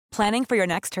Planning for your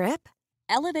next trip?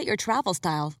 Elevate your travel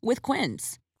style with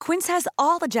Quince. Quince has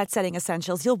all the jet-setting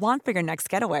essentials you'll want for your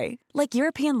next getaway, like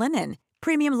European linen,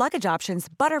 premium luggage options,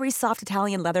 buttery soft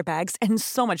Italian leather bags, and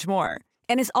so much more.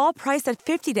 And is all priced at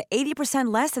 50 to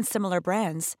 80% less than similar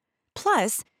brands.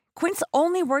 Plus, Quince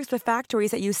only works with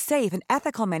factories that use safe and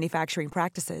ethical manufacturing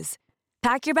practices.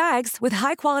 Pack your bags with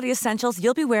high-quality essentials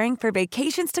you'll be wearing for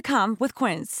vacations to come with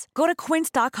Quince. Go to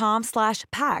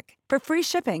quince.com/pack for free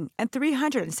shipping and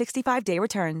 365-day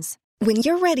returns. When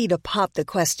you're ready to pop the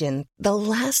question, the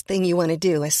last thing you want to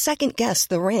do is second-guess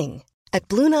the ring. At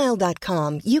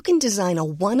BlueNile.com, you can design a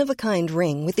one-of-a-kind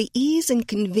ring with the ease and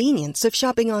convenience of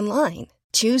shopping online.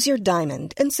 Choose your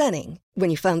diamond and setting.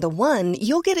 When you find the one,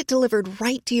 you'll get it delivered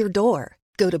right to your door.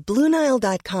 Go to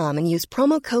BlueNile.com and use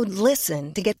promo code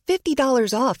LISTEN to get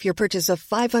 $50 off your purchase of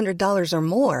 $500 or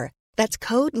more. That's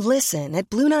code LISTEN at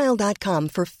BlueNile.com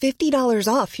for $50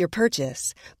 off your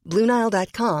purchase.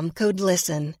 BlueNile.com, code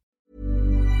LISTEN.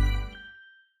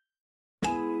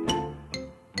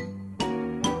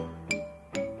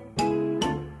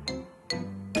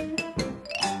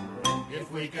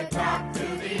 If we could talk to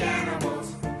the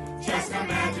animals, just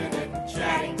imagine it,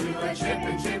 chatting to a chip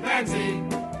and chimpanzee.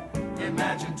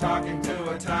 Imagine talking to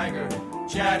a tiger,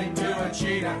 chatting to a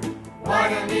cheetah.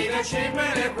 What a neat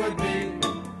achievement it would be.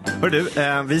 Hör du,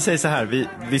 vi säger så här,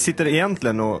 vi sitter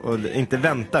egentligen och inte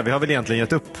väntar. Vi har väl egentligen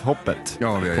gett upp hoppet.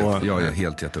 Ja, jag har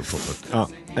helt gett upp hoppet. Ja.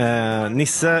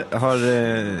 Nisse har,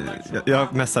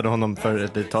 jag messade honom för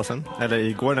ett litet tag sedan, eller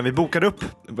igår när vi bokade upp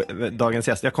dagens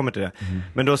gäst. Jag kommer till det.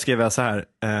 Men då skrev jag så här,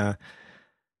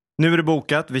 nu är det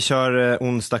bokat, vi kör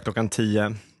onsdag klockan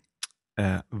 10.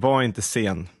 Var inte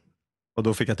sen. Och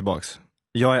då fick jag tillbaks.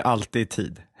 Jag är alltid i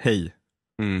tid. Hej.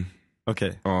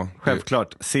 Okej. Ja,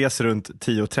 självklart. Ses runt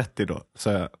 10:30 då. Så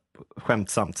jag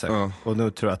skämtsamt så. Ja. Och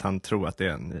nu tror jag att han tror att det är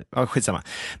en... Ja, skitsamma.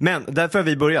 Men därför har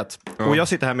vi börjat. Ja. Och jag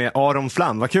sitter här med Aron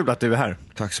Flam. Vad kul att du är här.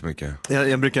 Tack så mycket.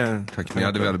 Jag brukar... Tack. Men jag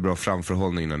hade väldigt bra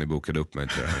framförhållning när ni bokade upp mig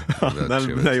till det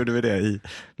här. När gjorde vi det? I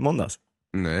måndags?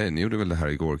 Nej, ni gjorde väl det här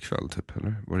igår kväll typ,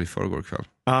 eller? Var det i förrgår kväll?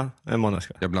 Ja, en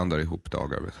måndagskväll. Jag blandar ihop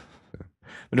dagar, vet du.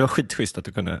 Men det var skitschysst att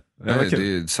du kunde... Nej,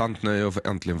 det är sant när jag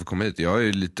äntligen får komma hit. Jag har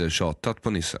ju lite tjatat på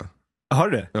Nisse. Har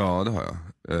du det? Ja, det har jag.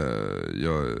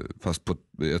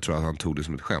 Jag tror att han tog det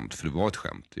som ett skämt, för det var ett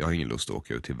skämt. Jag har ingen lust att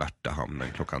åka ut till Värtahamnen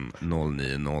klockan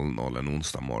 09.00 en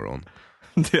onsdag morgon.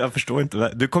 Jag förstår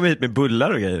inte. Du kommer hit med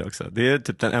bullar och grejer också. Det är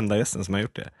typ den enda gästen som har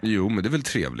gjort det. Jo, men det är väl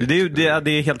trevligt. Det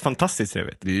är helt fantastiskt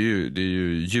trevligt. Det är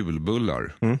ju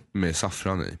julbullar med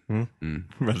saffran i.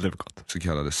 Väldigt gott. Så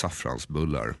kallade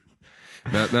saffransbullar.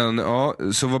 Men ja,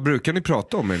 så vad brukar ni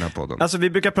prata om i den här podden? Alltså vi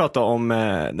brukar prata om,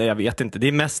 nej jag vet inte, det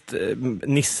är mest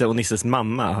Nisse och Nisses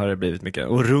mamma har det blivit mycket.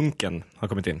 Och Runken har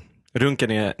kommit in.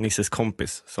 Runken är Nisses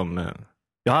kompis som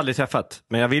jag har aldrig träffat,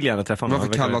 men jag vill gärna träffa honom.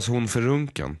 Varför kallas hon för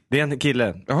Runken? Det är en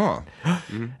kille. Jaha.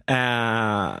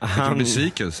 Han...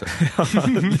 besvikelse.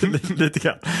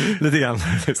 lite grann.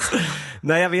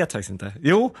 Nej, jag vet faktiskt inte.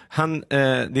 Jo,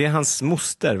 det är hans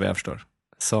moster, vad jag förstår,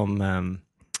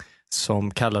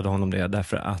 som kallade honom det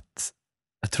därför att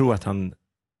jag tror att han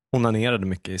onanerade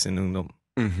mycket i sin ungdom.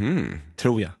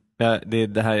 Tror jag.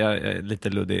 Det här jag är lite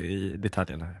luddig i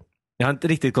detaljerna här. Jag har inte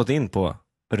riktigt gått in på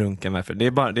Runken varför.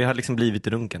 Det har liksom blivit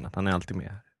Runken att han är alltid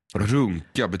med.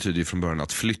 Runka betyder ju från början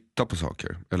att flytta på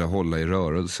saker eller hålla i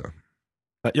rörelse.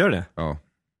 Gör det? Ja.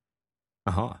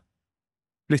 Aha.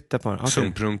 Flytta på. Okay.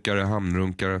 Sumprunkare,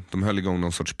 hamnrunkare. De höll igång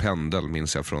någon sorts pendel,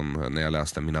 minns jag från när jag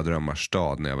läste Mina drömmars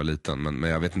stad när jag var liten. Men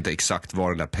jag vet inte exakt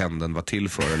vad den där pendeln var till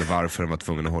för eller varför den var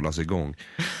tvungen att hållas igång.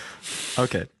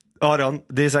 Okej. Aron,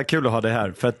 det är så här kul att ha det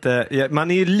här. För att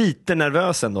man är ju lite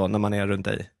nervös ändå när man är runt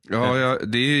dig. Ja,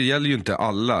 det gäller ju inte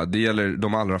alla. Det gäller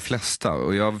de allra flesta.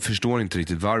 Och jag förstår inte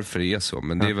riktigt varför det är så.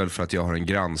 Men det är väl för att jag har en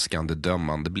granskande,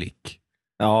 dömande blick.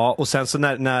 Ja, och sen så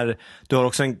när du har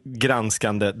också en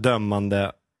granskande,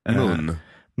 dömande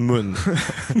mun.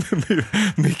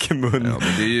 Mycket mun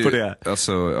det är ju, på det.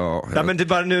 Alltså, ja, men det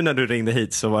bara nu när du ringde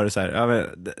hit så var det så här,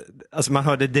 alltså man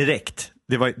hörde direkt.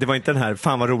 Det var inte den här,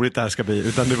 fan vad roligt det här ska bli,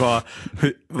 utan det var,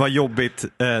 vad jobbigt,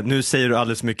 nu säger du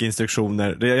alldeles mycket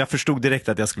instruktioner. Jag förstod direkt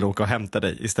att jag skulle åka och hämta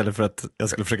dig istället för att jag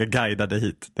skulle försöka guida dig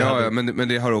hit. Men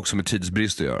det har också med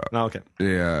tidsbrist att göra. Okay.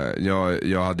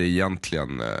 Jag hade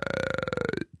egentligen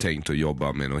tänkt att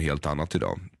jobba med något helt annat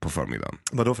idag på förmiddagen.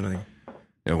 Vad då för någonting?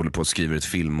 Jag håller på att skriva ett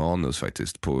filmmanus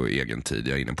faktiskt på egen tid.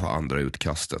 Jag är inne på andra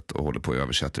utkastet och håller på att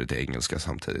översätta det till engelska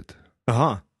samtidigt.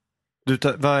 Jaha.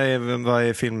 Vad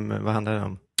är film, vad handlar det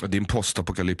om? Det är en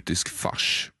postapokalyptisk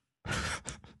fars.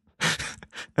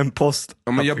 En post?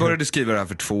 Ja, men jag började skriva det här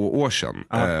för 2 år sedan.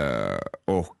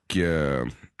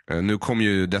 Nu kom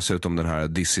ju dessutom den här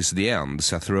This is the end,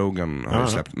 Seth Rogen har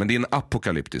släppt. Men det är en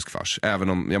apokalyptisk fars. Även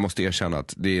om jag måste erkänna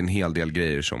att det är en hel del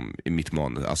grejer som i mitt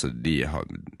manus, alltså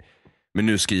men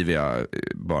nu skriver jag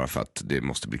bara för att det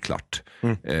måste bli klart.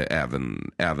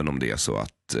 Även om det är så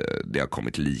att det har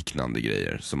kommit liknande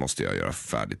grejer, så måste jag göra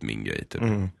färdigt min grej typ.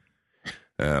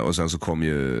 Och sen så kom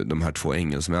ju de här 2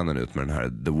 engelsmännen ut med den här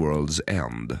The World's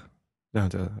End.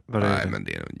 Nej, men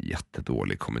det är en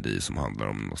jättedålig komedi som handlar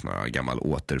om någon sån här gammal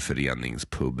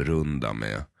återföreningspubrunda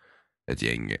med ett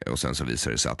gäng. Och sen så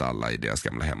visar det sig att alla i deras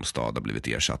gamla hemstad har blivit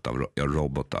ersatta av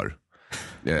robotar.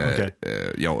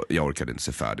 Jag orkade inte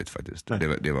se färdigt faktiskt.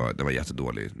 Det var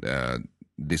jättedålig.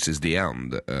 This is the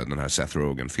end, den här Seth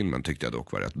Rogen-filmen tyckte jag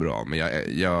dock var rätt bra. Men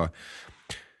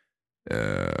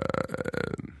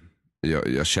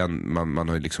jag känner, man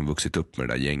har ju liksom vuxit upp med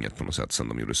det där gänget på något sätt sen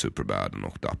de gjorde Superbad och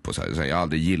Knocked Up och så här. Så jag har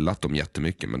aldrig gillat dem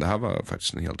jättemycket, men det här var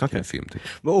faktiskt en helt okej film.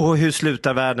 Och hur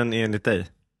slutar världen enligt dig?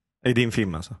 I din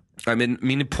film alltså? Nej, men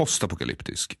min är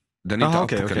postapokalyptisk. Den är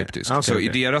inte apokalyptisk. Så i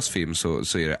deras film så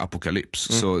är det apokalyps.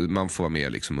 Så man får vara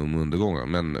med liksom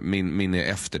undergången. Men min är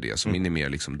efter det. Så min är mer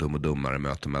liksom Dum och Dummare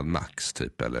möter med Max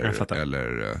typ.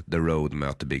 Eller The Road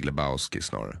möter Big Lebowski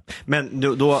snarare. Men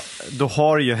då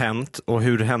har det ju hänt. Och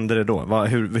hur hände det då?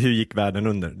 Hur gick världen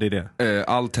under? Det är det.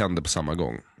 Allt hände på samma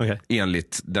gång.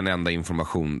 Enligt den enda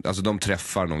information. Alltså de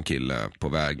träffar någon kille på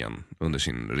vägen under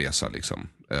sin resa liksom.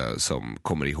 Som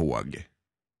kommer ihåg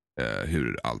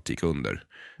hur allt gick under.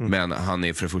 Men han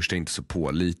är för det första inte så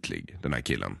pålitlig, den här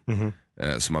killen.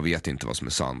 Så man vet inte vad som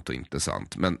är sant och inte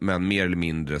sant. Men mer eller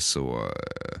mindre så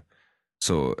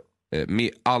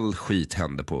all skit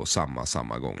hände på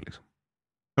samma gång liksom.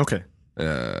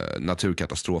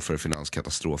 Naturkatastrofer,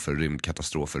 finanskatastrofer,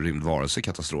 rymdkatastrofer,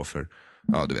 rymdvarelsekatastrofer.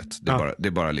 Ja, du vet,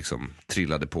 det bara liksom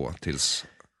trillade på tills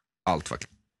allt var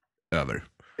över.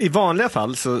 I vanliga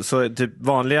fall så typ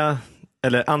vanliga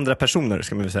eller andra personer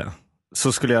ska man väl säga,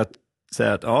 så skulle jag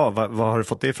säga att vad har du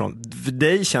fått det ifrån? För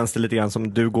dig känns det lite grann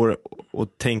som du går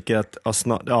och tänker att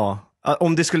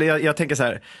om det skulle, jag tänker så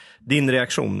här, din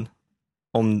reaktion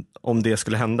om det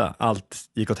skulle hända, allt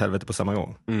gick åt helvete på samma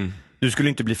gång. Du skulle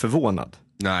inte bli förvånad.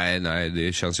 Nej,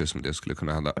 det känns ju som det skulle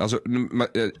kunna hända.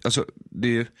 Alltså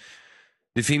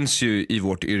det finns ju i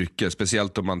vårt yrke,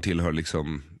 speciellt om man tillhör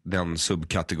liksom den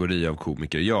subkategori av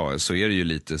komiker så är det ju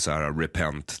lite så här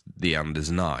repent, the end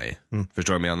is nigh.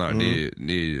 Förstår du vad jag menar?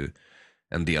 Det är ju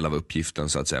en del av uppgiften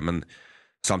så att säga. Men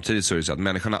samtidigt så är det så att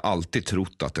människan har alltid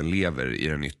trott att den lever i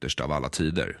den yttersta av alla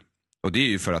tider. Och det är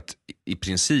ju för att i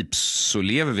princip så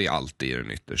lever vi alltid i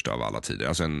den yttersta av alla tider.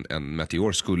 Alltså en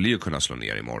meteor skulle ju kunna slå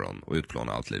ner imorgon och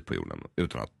utplåna allt liv på jorden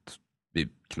utan att vi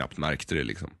knappt märkte det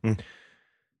liksom.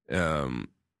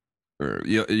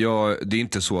 Det är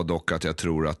inte så dock att jag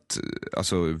tror att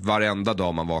alltså, varenda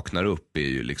dag man vaknar upp är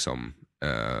ju liksom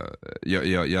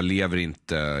jag lever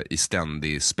inte i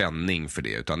ständig spänning för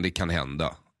det, utan det kan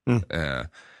hända.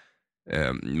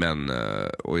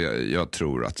 Och jag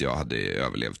tror att jag hade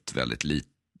överlevt väldigt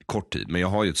kort tid. Men jag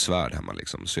har ju ett svärd hemma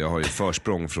liksom, så jag har ju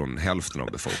försprång från hälften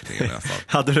av befolkningen i alla fall.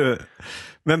 Hade du,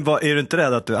 men är du inte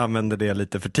rädd att du använder det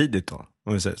lite för tidigt då?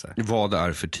 Om vi säger så här. Vad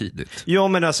är för tidigt? Ja,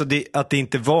 men alltså att det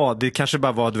inte var, det kanske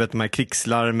bara var, du vet, de här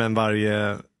krigslarmen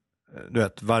varje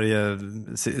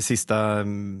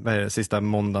sista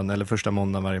måndagen eller första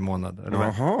måndagen varje månad.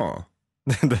 Jaha.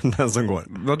 Den som går.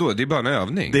 Vadå? Det är bara en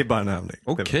övning? Det är bara en övning.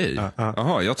 Okej.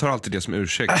 Jaha, jag tar alltid det som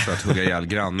ursäkt för att hugga ihjäl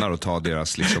grannar och ta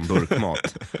deras liksom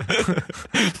burkmat.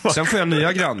 Sen får jag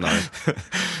nya grannar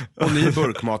och ny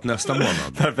burkmat nästa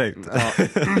månad. Perfekt.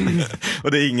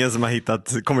 Och det är ingen som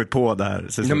har kommit på det här.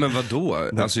 Nej, men vadå?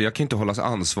 Alltså, jag kan inte hållas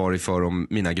ansvarig för om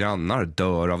mina grannar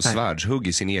dör av svärdshugg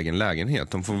i sin egen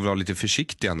lägenhet. De får vara lite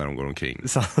försiktiga när de går omkring.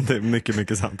 Det är mycket,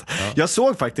 mycket sant. Jag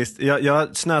såg faktiskt,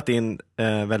 jag snöt in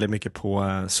väldigt mycket på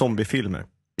zombiefilmer.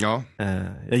 Ja.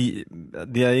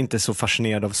 Jag är inte så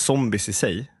fascinerad av zombies i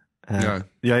sig.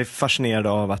 Jag är fascinerad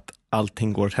av att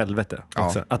allting går åt helvete.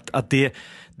 Också. Att det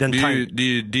är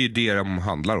ju det de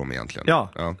handlar om egentligen.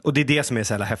 Ja. Och det är det som är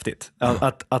så jävla häftigt.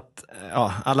 Att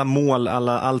alla mål,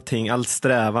 allting, all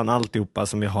strävan, alltihopa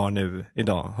som vi har nu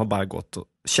idag har bara gått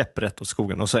käpprätt åt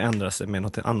skogen och så ändras det med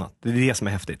något annat. Det är det som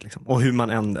är häftigt liksom. Och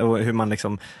hur man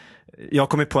liksom, jag har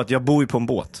kommit på att jag bor ju på en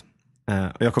båt.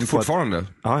 Jag kom fortfarande?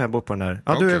 Jag bor på den där.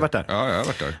 Ja, okay. Du har ju varit där. Ja, jag har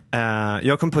varit där.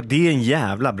 Jag kom på att det är en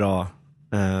jävla bra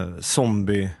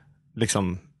zombie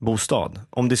liksom bostad.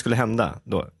 Om det skulle hända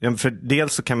då. För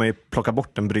dels så kan man ju plocka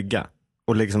bort en brygga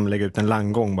och liksom lägga ut en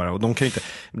langgång bara. Och de kan inte,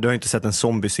 du har ju inte sett en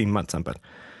zombie simma till exempel.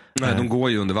 Nej, de går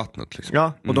ju under vattnet liksom.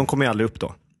 Ja, och de kommer ju aldrig upp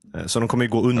då. Så de kommer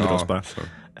ju gå under oss bara. Så.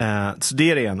 Så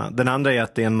det är det ena. Den andra är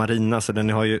att det är en marina, så den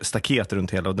har ju staket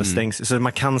runt hela och den stängs, så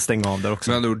man kan stänga av där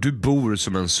också. Men du bor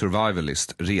som en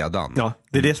survivalist redan. Ja,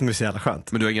 det är det som är så jävla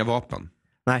skönt. Men du har inga vapen?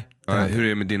 Nej. Hur är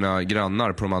det med dina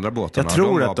grannar på de andra båtarna?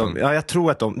 Jag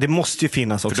tror att det måste ju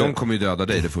finnas också. För de kommer ju döda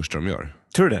dig det första de gör.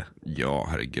 Tror du det? Ja,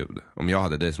 herregud. Om jag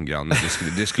hade dig som granne,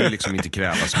 det skulle liksom inte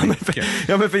krävas så mycket.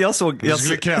 Men för det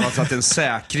skulle krävas att en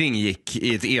säkring gick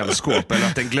i ett elskåp eller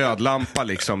att en glödlampa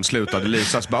liksom slutade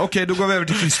lysas. Okej, då går vi över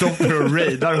till Kristoffer och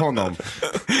raidar honom.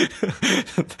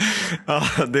 Ja,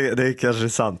 det är kanske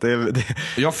sant.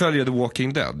 Jag följer The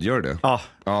Walking Dead, gör det? Ja.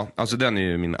 Ja, alltså den är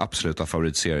ju min absoluta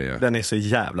favoritserie. Den är så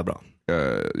jävla bra.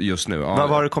 Just nu. Vad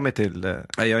har du kommit till?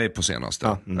 Jag är på senaste.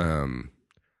 Ja.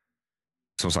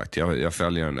 Som sagt, jag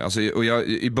följer den. Alltså, och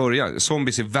i början,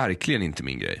 zombies är verkligen inte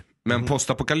min grej. Men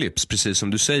postapokalyps, precis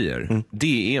som du säger,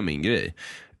 det är min grej.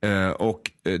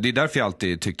 Och det är därför jag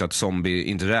alltid tyckt att zombie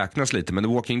inte räknas lite. Men The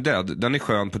Walking Dead, den är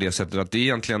skön på det sättet att det är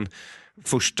egentligen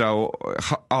första och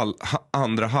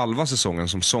andra halva säsongen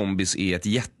som zombies är ett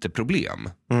jätteproblem.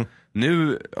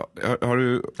 Nu har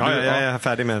du... Ja, jag är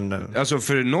färdig med den. Alltså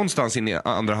för någonstans in i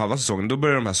andra halva säsongen, då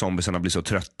börjar de här zombiesarna bli så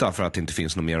trötta för att det inte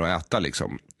finns något mer att äta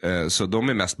liksom. Så de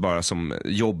är mest bara som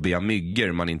jobbiga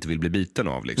myggor man inte vill bli biten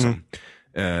av liksom.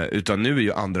 Utan nu är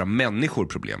ju andra människor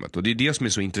problemet. Och det är det som är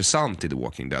så intressant i The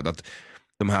Walking Dead, att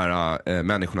de här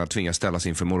människorna tvingas ställas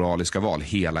inför moraliska val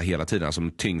hela tiden. Alltså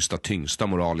de tyngsta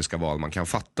moraliska val man kan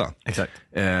fatta. Exakt.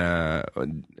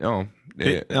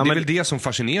 Det är väl det som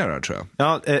fascinerar, tror jag.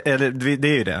 Ja, det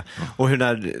är ju det. Och hur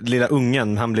den där lilla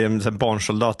ungen, han blir en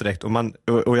barnsoldat direkt.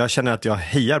 Och jag känner att jag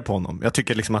hejar på honom. Jag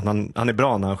tycker liksom att han är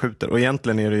bra när han skjuter. Och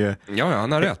egentligen är det ju... Ja,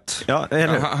 han har rätt. Ja,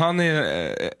 eller? Han är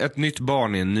ett nytt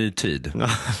barn i en ny tid.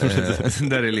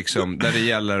 Där det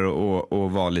gäller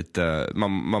att vara lite...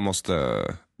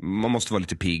 Man måste vara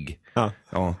lite pigg. Ja.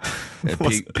 Ja.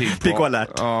 Pigg och alert.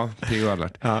 Ja, pigg och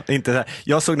alert. Ja, inte så här.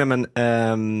 Jag såg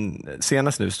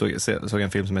senast nu såg jag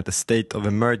en film som heter State of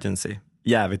Emergency.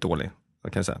 Jävligt dålig,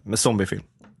 kan jag säga. Med zombiefilm.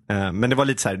 Men det var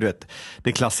lite så här, du vet,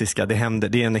 det klassiska, det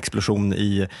är en explosion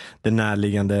i den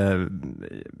närliggande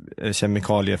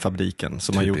kemikaliefabriken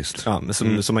som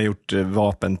har gjort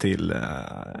vapen till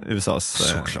USAs.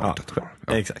 Såklart att det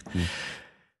var. Exakt.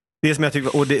 Det som jag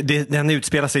tycker, och den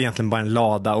utspelar sig egentligen bara en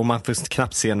lada och man får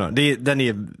knappt se något. Den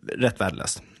är rätt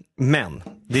värdelös. Men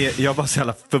jag var så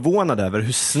jävla förvånad över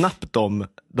hur snabbt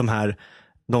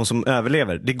de som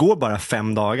överlever, det går bara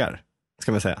 5 dagar,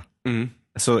 ska man säga.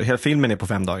 Så hela filmen är på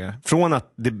 5 dagar. Från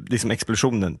att det liksom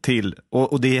explosionen till,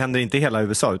 och det händer inte i hela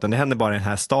USA, utan det händer bara i den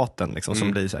här staten liksom,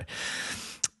 som blir så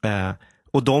här.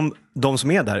 Och de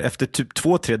som är där efter typ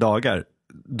 2-3 dagar,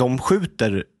 de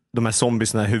skjuter de här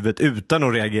zombiesna i huvudet utan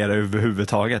att reagera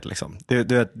överhuvudtaget liksom.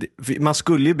 Man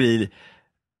skulle ju bli,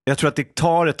 jag tror att det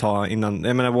tar ett tag innan,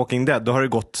 jag menar Walking Dead, då har det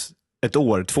gått 1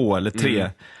 år, 2 eller 3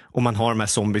 och man har de här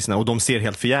zombiesna och de ser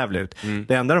helt förjävliga ut.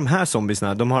 Det enda de här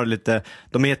zombiesna, de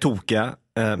är tokiga,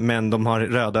 men de har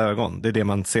röda ögon. Det är det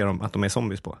man ser dem, att de är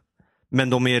zombies på. Men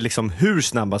de är liksom hur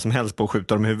snabba som helst på att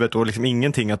skjuta dem i huvudet och liksom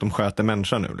ingenting att de sköter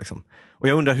människan nu liksom. Och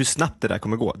jag undrar hur snabbt det där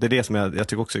kommer gå. Det är det som jag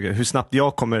tycker också, hur snabbt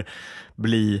jag kommer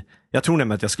bli. Jag tror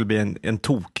nämligen att jag skulle bli en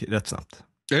tok rätt snabbt.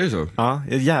 Är det så? Ja,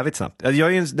 jävligt snabbt. Jag är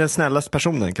ju den snällaste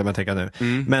personen, kan man tänka nu.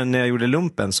 Men när jag gjorde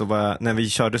lumpen så var jag, när vi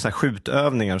körde så här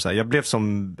skjutövningar och så här, jag blev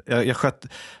som, jag sköt,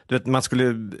 du vet, man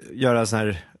skulle göra så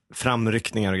här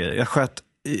framryckningar och grejer.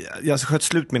 Jag sköt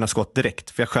slut mina skott direkt,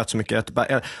 för jag sköt så mycket.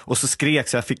 Och så skrek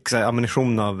så jag fick så här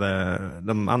ammunition av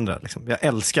de andra. Liksom. Jag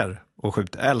älskar att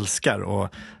skjuta, älskar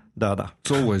att döda.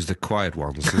 It's always the quiet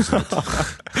ones, isn't it?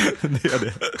 Det är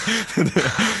det.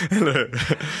 Eller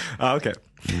hur? Ja, okej.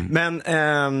 Men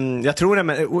jag tror det,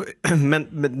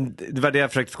 men det var det jag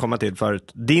försökte komma till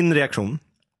förut. Din reaktion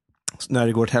när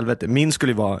det går åt helvete, min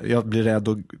skulle vara, jag blir rädd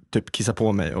och typ kissa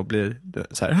på mig och blir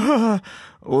så här.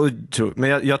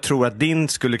 Men jag tror att din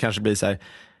skulle kanske bli så här,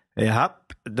 jaha,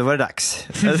 då var det dags.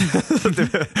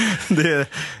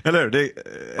 Eller hur?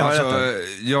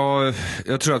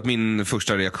 Jag tror att min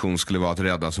första reaktion skulle vara att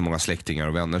rädda så många släktingar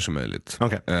och vänner som möjligt.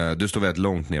 Okay. Du står väldigt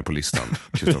långt ner på listan,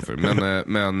 Kristoffer.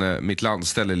 Men mitt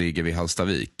landställe ligger vid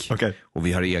Hallstavik. Okay. Och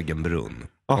vi har egen brunn.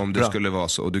 Om det bra. Skulle vara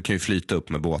så, och du kan ju flyta upp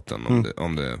med båten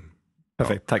om det.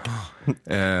 Perfekt, tack.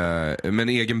 Men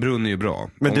egen brunn är ju bra.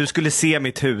 Men du skulle se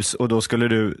mitt hus och då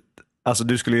skulle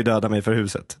du skulle ju döda mig för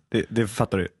huset. Det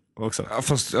fattar du också. Ja,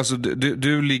 fast alltså,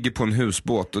 du ligger på en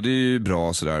husbåt och det är ju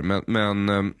bra sådär.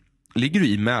 Men ligger du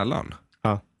i Mälaren?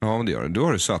 Ja. Ja, det gör du. Då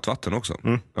har du sötvatten också.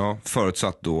 Ja,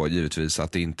 förutsatt då givetvis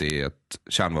att det inte är ett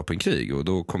kärnvapenkrig. Och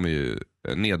då kommer ju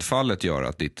nedfallet gör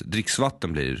att ditt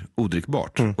dricksvatten blir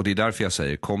odrickbart. Och det är därför jag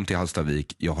säger, kom till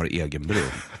Hallstavik, jag har egen brunn.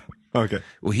 Okay.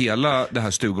 Och hela det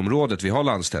här stugområdet vi har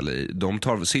landställe i, de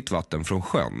tar sitt vatten från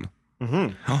sjön.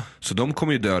 Så de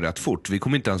kommer ju dö rätt fort. Vi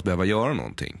kommer inte ens behöva göra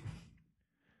någonting.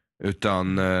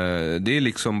 Utan det är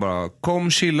liksom bara,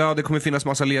 kom chilla, det kommer finnas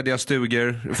massa lediga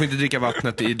stugor. Du får inte dricka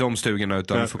vattnet i de stugorna,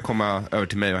 utan du får komma över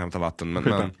till mig och hämta vatten.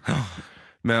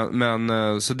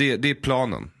 Men så det är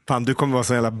planen. Fan, du kommer vara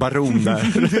så jävla baron där.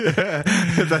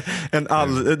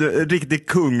 en riktig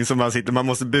kung som man sitter, man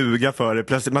måste buga för det.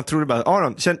 Plötsligt, man tror det bara,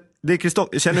 Aron, det är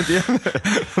Kristoffer, känner inte igen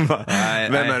mig.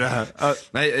 Vem är det här?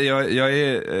 Nej,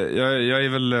 jag är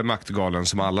väl maktgalen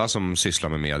som alla som sysslar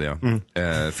med media.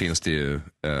 Finns det ju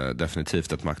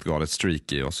definitivt ett maktgalet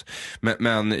streak i oss.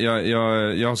 Men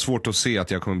jag har svårt att se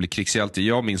att jag kommer bli krigshjälte.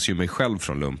 Jag minns ju mig själv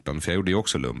från lumpen, för jag gjorde ju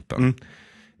också lumpen.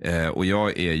 Och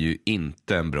jag är ju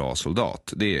inte en bra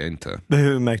soldat. Det är jag inte. Men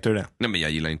hur märkte du det? Nej, men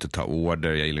jag gillar inte att ta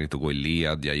order. Jag gillar inte att gå i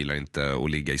led. Jag gillar inte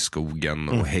att ligga i skogen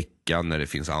och häcka när det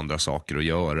finns andra saker att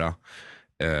göra.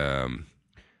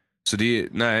 Så det,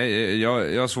 nej,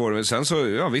 jag har svårt. Sen så,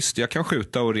 ja visst, jag kan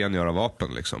skjuta och rengöra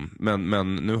vapen liksom.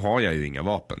 Men nu har jag ju inga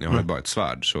vapen. Jag har ju bara ett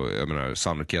svärd. Så jag menar,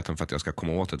 sannolikheten för att jag ska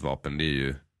komma åt ett vapen, det är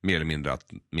ju mer eller mindre att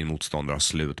min motståndare har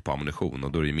slut på ammunition.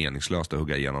 Och då är det ju meningslöst att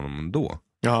hugga igenom dem ändå.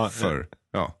 Ja,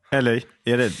 ja. Eller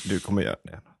är det du kommer göra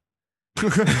det?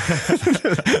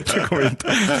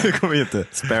 du kommer inte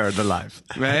spare the life.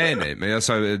 Nej, men jag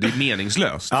sa det är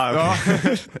meningslöst.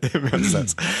 Okay. Det är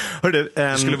meningslöst.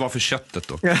 Det skulle vara för köttet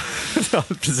då. Ja,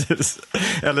 precis.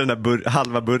 Eller den där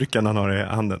halva burken han har i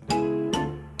handen.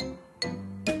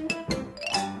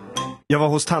 Jag var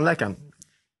hos tandläkaren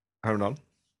häromdagen.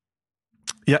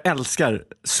 Jag älskar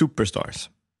superstars.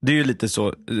 Det är ju lite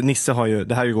så, Nisse har ju,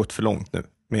 det här har ju gått för långt nu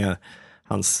med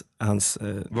hans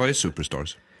Vad är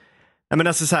superstars? Ja, men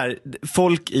alltså så här,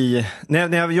 folk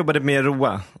när jag jobbade med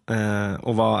Roa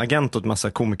och var agent åt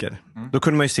massa komiker, då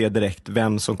kunde man ju se direkt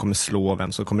vem som kommer slå,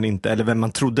 vem som kommer inte, eller vem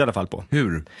man trodde i alla fall på.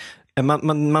 Hur?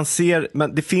 Man ser,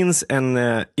 det finns en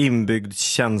inbyggd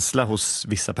känsla hos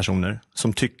vissa personer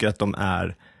som tycker att de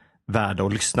är värda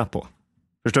att lyssna på.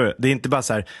 Förstår du? Det är inte bara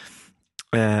så här,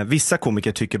 vissa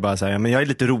komiker tycker bara så här, men jag är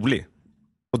lite rolig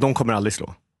och de kommer aldrig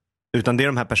slå. Utan det är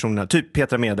de här personerna, typ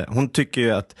Petra Mede. Hon tycker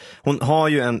ju att, hon har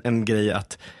ju en grej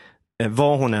att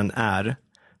vad hon än är,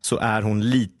 så är hon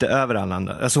lite över alla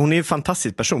andra. Alltså hon är en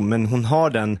fantastisk person, men hon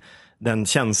har den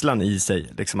känslan i sig.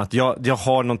 Liksom, att jag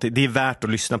har någonting, det är värt att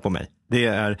lyssna på mig. Det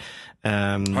är...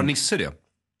 har Nisse det?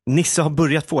 Nisse har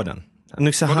börjat få den.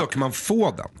 Vadå, kan man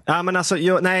få den? Ja, men alltså,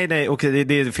 nej, okej,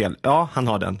 det är fel. Ja, han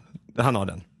har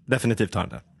den. Definitivt har han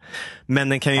den. Men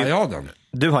den kan ju... Har jag den?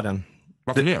 Du har den.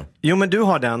 Varför det? Jo, men du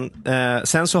har den.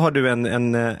 Sen så har du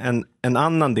en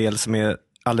annan del som är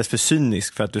alldeles för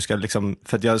cynisk för att du ska liksom,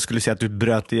 för att jag skulle säga att du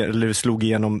bröt eller slog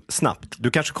igenom snabbt.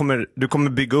 Du kanske kommer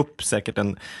bygga upp säkert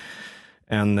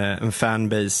en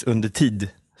fanbase under tid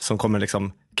som kommer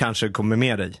liksom, kanske kommer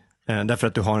med dig. Därför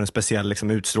att du har en speciell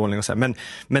liksom, utstrålning och så här.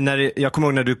 Men jag kommer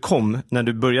ihåg när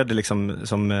du började liksom,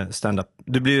 som stand-up,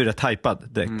 du blev ju rätt hypad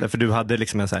direkt. Därför du hade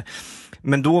liksom en så här.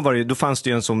 Men då fanns det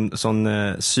ju en sån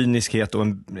cyniskhet och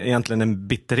egentligen en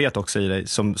bitterhet också i dig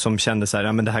som kände så här,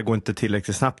 ja men det här går inte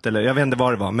tillräckligt snabbt, eller jag vet inte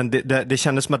vad det var, men det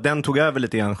kändes som att den tog över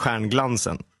lite grann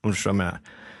stjärnglansen, om du förstår med.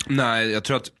 Nej, jag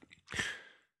tror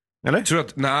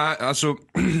att nej, alltså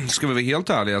ska vi vara helt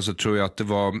ärliga så tror jag att det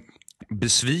var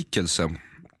besvikelse.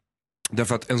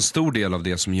 Därför att en stor del av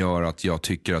det som gör att jag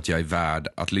tycker att jag är värd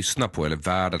att lyssna på,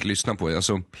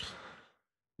 alltså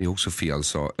det är också fel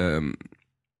så.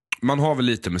 Man har väl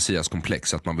lite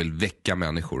messiaskomplex, att man vill väcka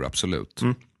människor, absolut.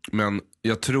 Men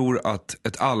jag tror att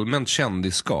ett allmänt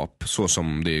kändisskap, så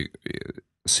som det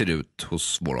ser ut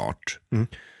hos vår art,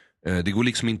 det går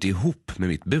liksom inte ihop med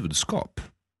mitt budskap.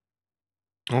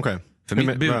 Okej. För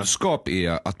mitt budskap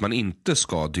är att man inte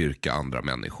ska dyrka andra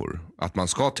människor. Att man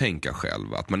ska tänka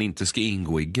själv. Att man inte ska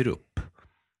ingå i grupp.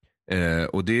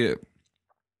 Och det...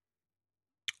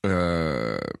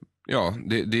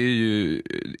 det är ju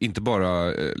inte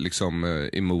bara liksom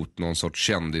emot någon sorts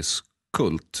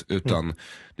kändiskult. Utan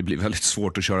det blir väldigt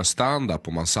svårt att köra stand-up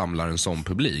om man samlar en sån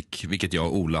publik. Vilket jag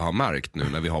och Ola har märkt nu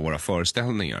när vi har våra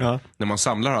föreställningar. Ja. När man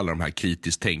samlar alla de här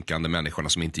kritiskt tänkande människorna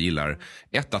som inte gillar,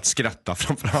 ett, att skratta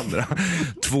framför andra.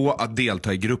 Två, att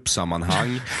delta i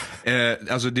gruppsammanhang.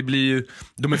 Alltså det blir ju,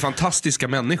 de är fantastiska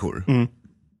människor.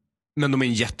 Men de är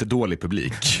en jättedålig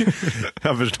publik.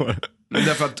 Jag förstår.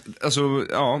 Därför att, alltså,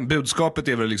 ja, budskapet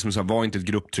är väl liksom så här, var inte ett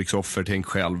grupptrycksoffer, tänk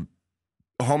själv.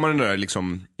 Har man den där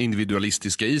liksom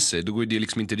individualistiska i sig, då går det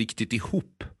liksom inte riktigt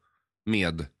ihop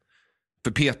med...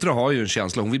 För Petra har ju en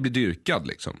känsla, hon vill bli dyrkad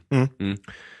liksom.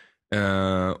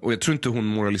 Och jag tror inte hon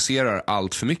moraliserar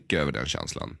allt för mycket över den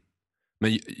känslan.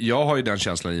 Men jag har ju den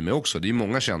känslan i mig också. Det är ju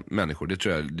många människor, det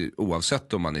tror jag,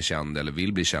 oavsett om man är känd eller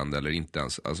vill bli känd eller inte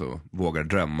ens vågar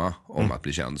drömma om att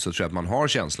bli känd, så tror jag att man har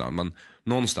känslan, man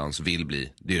någonstans vill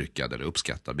bli dyrkad eller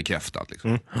uppskattad, bekräftad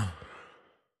liksom.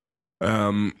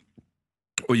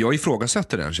 Och jag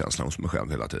ifrågasätter den känslan hos mig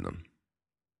själv hela tiden.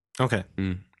 Okej.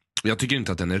 Jag tycker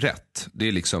inte att den är rätt. Det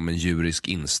är liksom en djurisk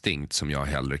instinkt som jag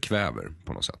hellre kväver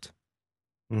på något sätt.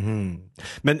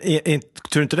 Men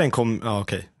tror du inte den kom,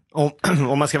 okej.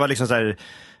 Om man ska vara liksom så här,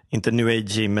 inte new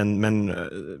age men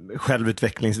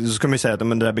självutveckling, så ska man ju säga att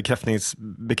det där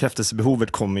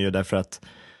bekräftelsebehovet kommer ju därför att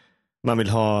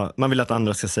man vill att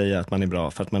andra ska säga att man är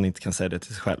bra för att man inte kan säga det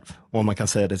till sig själv. Och om man kan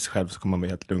säga det till sig själv så kommer man bli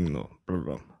helt lugn och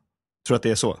blablabla. Tror du att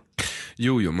det är så?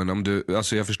 Jo, men om du,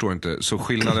 alltså jag förstår inte. Så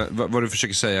skillnaden, vad du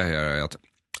försöker säga här är att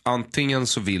antingen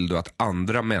så vill du att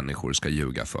andra människor ska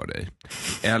ljuga för dig,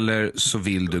 eller så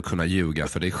vill du kunna ljuga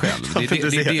för dig själv. Det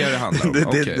är det handlar om.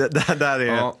 Det där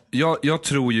är... Ja, jag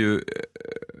tror ju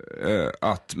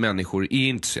att människor är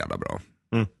inte så jävla bra.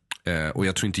 Och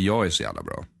jag tror inte jag är så jävla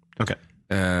bra. Okej.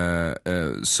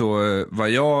 Så vad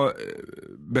jag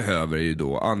behöver är ju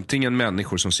då antingen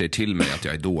människor som säger till mig att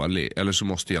jag är dålig, eller så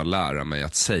måste jag lära mig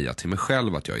att säga till mig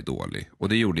själv att jag är dålig. Och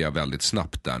det gjorde jag väldigt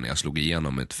snabbt där när jag slog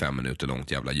igenom ett 5 minuter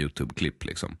långt jävla YouTube-klipp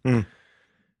liksom.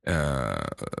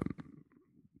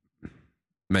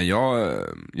 Men jag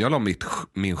la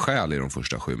min själ i de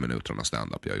första 7 minuterna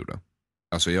stand-up jag gjorde.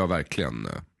 Alltså jag verkligen...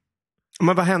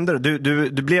 Men vad hände?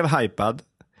 Du blev hypad.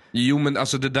 Jo, men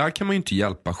alltså det där kan man ju inte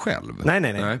hjälpa själv.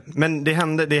 Nej. Men det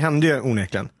hände ju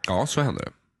onekligen. Ja, så hände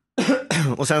det.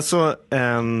 Och sen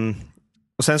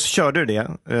så körde du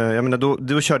det. Jag menar,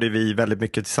 då körde vi väldigt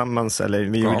mycket tillsammans. Eller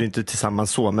vi gjorde inte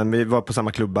tillsammans så, men vi var på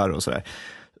samma klubbar och sådär.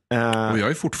 Och jag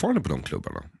är fortfarande på de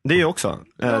klubbarna. Det är jag också.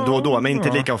 Då och då, men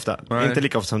inte lika ofta. Nej. Inte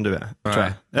lika ofta som du är, Nej. tror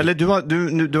jag. Eller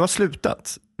du har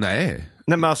slutat. Nej,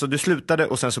 Men alltså du slutade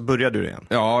och sen så började du igen.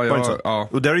 Ja, Var det så? ja.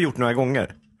 Och det har du gjort några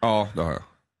gånger. Ja, det har jag.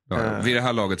 Vid det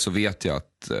här laget så vet jag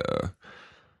att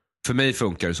för mig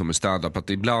funkar det som en stand-up att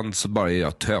ibland så bara är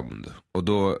jag tömd. Och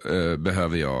då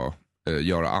behöver jag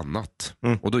göra annat.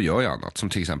 Och då gör jag annat. Som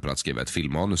till exempel att skriva ett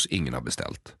filmmanus ingen har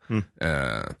beställt.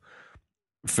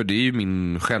 För det är ju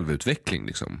min självutveckling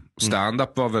liksom.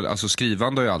 Stand-up var väl, alltså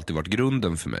skrivande har ju alltid varit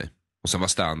grunden för mig. Och sen var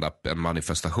stand-up en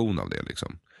manifestation av det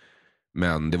liksom.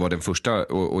 Men det var den första,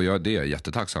 och det är jag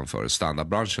jättetacksam för.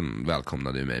 Stand-up-branschen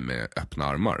välkomnade ju mig med öppna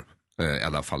armar. I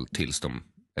alla fall tills de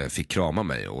fick krama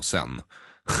mig och sen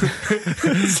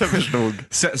Så jag förstod.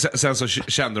 Sen så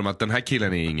kände de att den här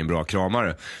killen är ingen bra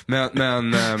kramare.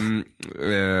 Men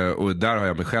och där har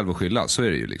jag mig själv att skylla. Så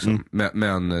är det ju liksom.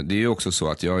 Men det är ju också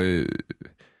så att jag är,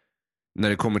 när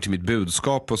det kommer till mitt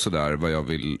budskap och sådär, vad jag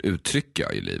vill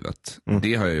uttrycka i livet,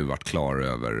 det har jag ju varit klar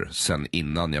över sen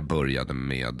innan jag började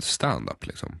med stand-up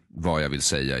liksom. Vad jag vill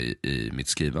säga i mitt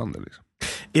skrivande liksom.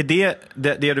 Är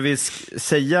det du vill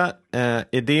säga,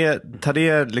 är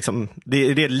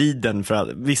det liden för att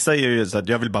vissa är ju så att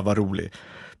jag vill bara vara rolig.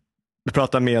 Vi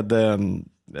pratar med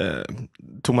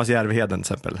Thomas Järvheden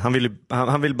till exempel.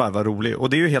 Han vill bara vara rolig och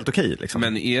det är ju helt okej liksom.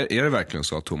 Men är det verkligen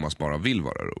så att Thomas bara vill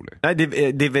vara rolig?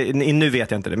 Nej, nu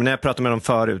vet jag inte det. Men när jag pratade med dem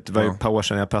förut, det var ju ett par år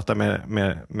sedan jag pratade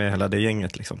med hela det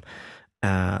gänget liksom.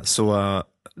 Så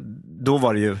då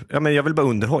var det ju, jag vill bara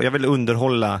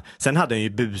underhålla. Sen hade han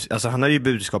ju han hade ju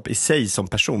budskap i sig som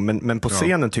person, men på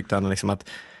scenen tyckte han liksom att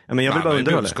jag vill bara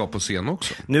underhålla. Budskap på scen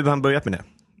också. Nu har han börjat med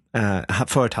det.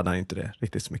 Förut hade han inte det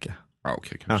riktigt så mycket.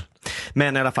 Okay, kanske.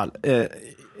 Men i alla fall,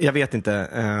 jag vet inte.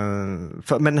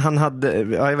 Men han hade,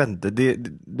 jag vet inte.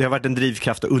 Det har varit en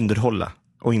drivkraft att underhålla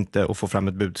och inte att få fram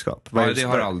ett budskap. Nej, det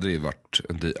har aldrig varit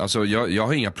alltså jag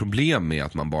har inga problem med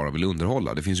att man bara vill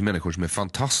underhålla. Det finns ju människor som är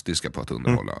fantastiska på att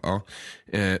underhålla. Ja.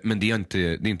 Men det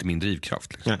är inte min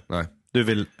drivkraft liksom. Nej. Du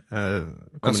vill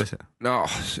kommunicera?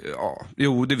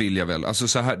 Jo, det vill jag väl. Alltså,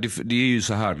 så här, det är ju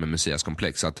så här med Messias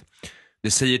komplex att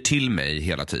det säger till mig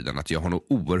hela tiden att jag har något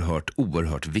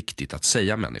oerhört viktigt att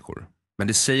säga människor. Men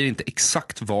det säger inte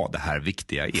exakt vad det här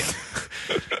viktiga är.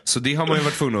 Så det har man ju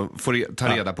varit tvungen att få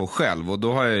ta reda på själv. Och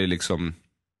då har jag ju liksom...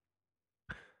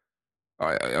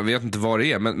 jag vet inte vad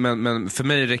det är. Men för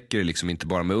mig räcker det liksom inte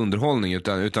bara med underhållning.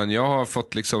 Utan jag har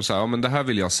fått liksom så här, men det här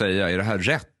vill jag säga. Är det här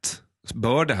rätt?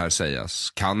 Bör det här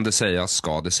sägas? Kan det sägas?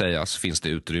 Ska det sägas? Finns det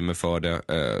utrymme för det?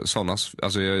 Sådana.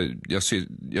 Alltså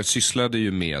jag sysslade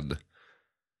ju med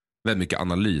väldigt mycket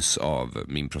analys av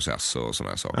min process och sådana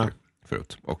här saker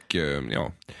förut. Och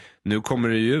nu kommer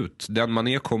det ju ut. Den man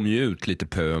är kommer ju ut lite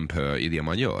pö om pö i det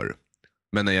man gör.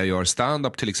 Men när jag gör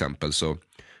stand-up till exempel så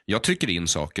Jag trycker in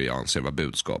saker jag anser vara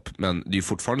budskap. Men det är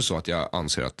fortfarande så att jag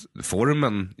anser att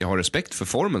jag har respekt för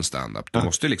formen stand-up. Du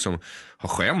måste liksom ha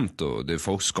skämt och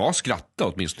folk ska skratta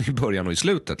åtminstone i början och i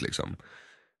slutet liksom.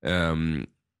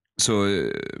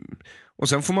 Och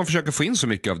sen får man försöka få in så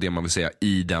mycket av det man vill säga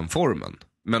i den formen.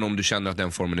 Men om du känner att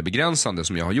den formen är begränsande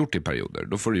som jag har gjort i perioder,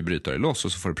 då får du bryta det loss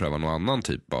och så får du pröva någon annan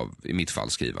typ av, i mitt fall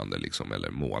skrivande liksom, eller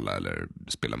måla eller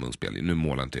spela munspel. Nu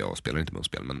målar inte jag och spelar inte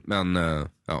munspel, men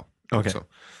ja. Okej.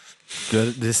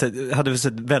 Det hade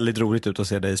sett väldigt roligt ut att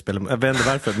se dig spela. Jag vet inte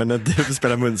varför, men när du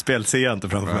spelar munspel ser jag inte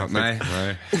framför mig.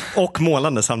 Nej. Och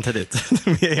målande samtidigt.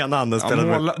 Med ena handen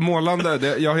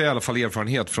målande, jag har i alla fall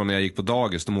erfarenhet från när jag gick på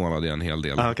dagis. Då målade jag en hel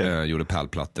del. Gjorde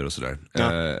pärlplattor och sådär.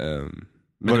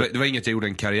 Men det var inget jag gjorde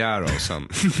en karriär av sen.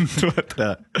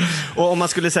 Och om man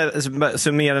skulle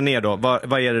summera ner då,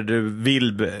 vad är det du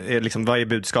vill, liksom, vad är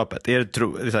budskapet? Är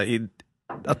det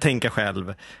att tänka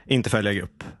själv, inte följa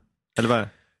grupp? Eller vad?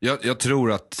 Jag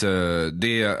tror att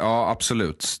ja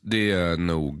absolut, det är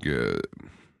nog,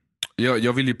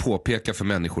 jag vill ju påpeka för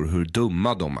människor hur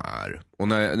dumma de är. Och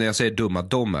när jag säger dumma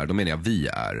de är, då menar jag vi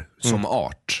är, som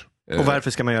art. Och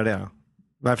varför ska man göra det då?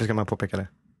 Varför ska man påpeka det?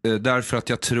 Därför att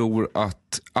jag tror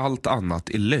att allt annat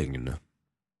är lögn.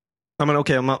 Ja, men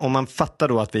okej, om man fattar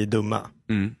då att vi är dumma.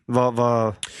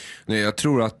 Nej, jag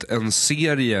tror att en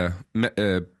serie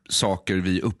saker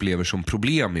vi upplever som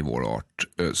problem i vår art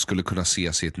skulle kunna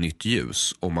ses i ett nytt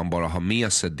ljus om man bara har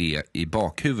med sig det i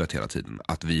bakhuvudet hela tiden.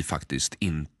 Att vi faktiskt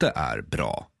inte är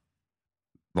bra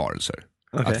varelser.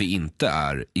 Okay. Att vi inte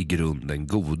är i grunden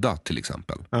goda till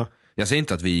exempel. Ja. Jag säger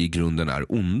inte att vi i grunden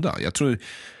är onda. Jag tror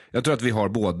att vi har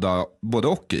både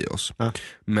och i oss. Ja.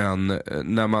 Men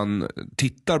när man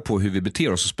tittar på hur vi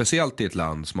beter oss, speciellt i ett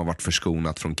land som har varit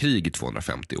förskonat från krig i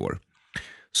 250 år,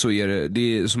 så är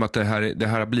det är som att det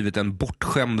här har blivit en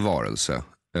bortskämd varelse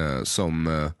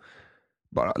som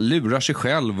bara lurar sig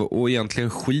själv och egentligen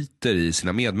skiter i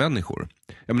sina medmänniskor.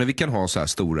 Jag menar, vi kan ha så här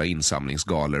stora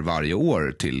insamlingsgaler varje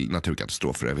år till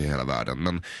naturkatastrofer över hela världen.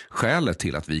 Men skälet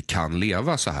till att vi kan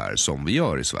leva så här som vi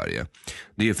gör i Sverige,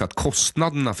 det är för att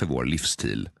kostnaderna för vår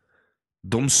livsstil,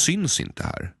 de syns inte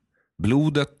här.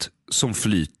 Blodet som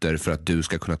flyter för att du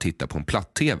ska kunna titta på en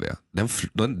platt-tv,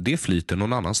 det flyter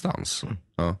någon annanstans.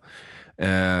 Ja.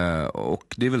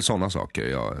 Och det är väl sådana saker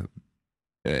jag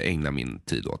ägnar min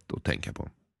tid åt att tänka på.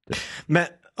 Men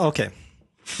okej.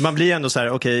 Man blir ändå så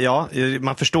här,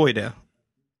 man förstår ju det.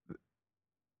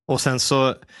 Och sen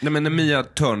så... Nej, men när Mia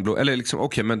Törnblom, eller liksom,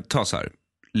 men ta så här.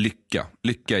 Lycka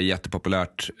är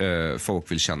jättepopulärt.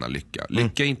 Folk vill känna lycka.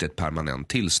 Lycka är inte ett permanent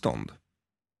tillstånd.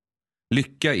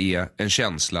 Lycka är en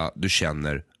känsla du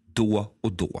känner då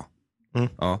och då.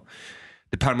 Ja.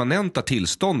 Det permanenta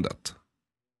tillståndet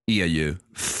är ju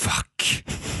fuck.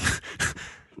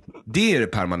 Det är det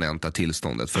permanenta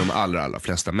tillståndet för de allra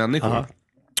flesta människor.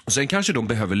 Och sen kanske de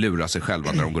behöver lura sig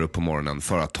själva när de går upp på morgonen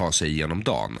för att ta sig igenom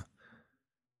dagen.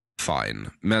 Fine.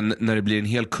 Men när det blir en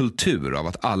hel kultur av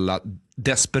att alla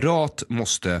desperat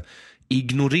måste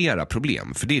ignorera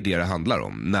problem, för det är det handlar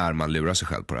om när man lurar sig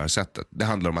själv på det här sättet. Det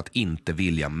handlar om att inte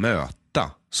vilja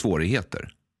möta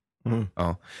svårigheter.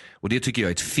 Ja. Och det tycker jag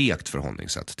är ett fegt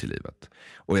förhållningssätt till livet.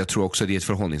 Och jag tror också det är ett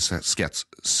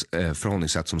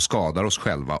förhållningssätt som skadar oss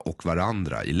själva och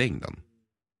varandra i längden.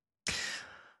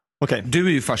 Okay. Du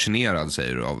är ju fascinerad,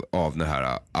 säger du, av det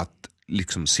här att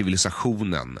liksom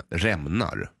civilisationen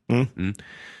rämnar.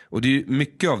 Och det är ju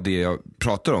mycket av det jag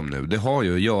pratar om nu, det har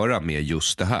ju att göra med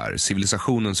just det här.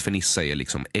 Civilisationens fernissa är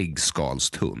liksom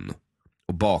äggskalstunn.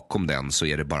 Och bakom den så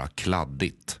är det bara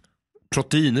kladdigt.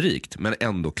 Proteinrikt, men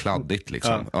ändå kladdigt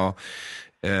liksom. Ja.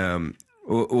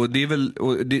 Och det är väl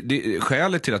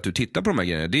skälet till att du tittar på de här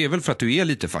grejerna, det är väl för att du är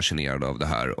lite fascinerad av det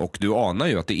här. Och du anar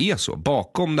ju att det är så.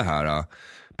 Bakom det här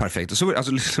perfekta. Så,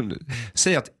 alltså, liksom,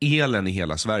 säg att elen i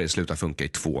hela Sverige slutar funka i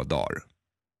 2 dagar.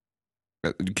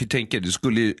 Du kan tänka, det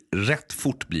skulle ju rätt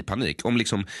fort bli panik. Om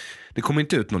liksom, det kommer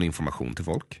inte ut någon information till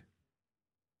folk.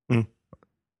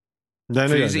 Det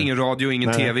finns ingen radio,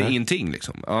 ingen tv, ingenting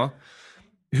liksom. Ja.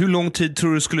 Hur lång tid tror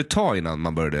du det skulle ta innan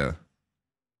man började...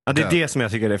 Ja, det är det som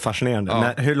jag tycker är fascinerande.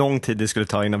 Ja. Hur lång tid det skulle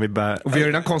ta innan vi börjar... Och vi har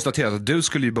redan konstaterat att du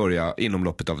skulle ju börja inom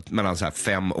loppet av mellan så här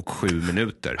 5 och 7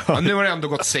 minuter. Ja, nu har det ändå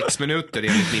gått 6 minuter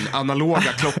enligt min analoga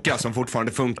klocka som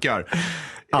fortfarande funkar.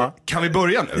 Ja. Kan vi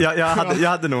börja nu? Jag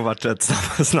hade nog varit rätt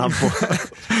snabb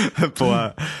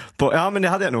på ja, men det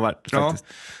hade jag nog varit faktiskt.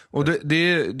 Ja. Och det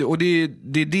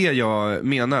är det jag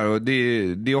menar. Och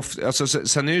det är ofta, alltså,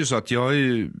 sen är det ju så att jag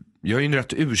är en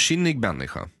rätt ursinnig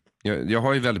människa. Jag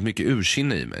har ju väldigt mycket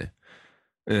ursinne i mig.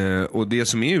 Och det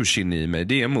som är ursinne i mig,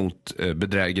 det är mot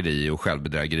bedrägeri och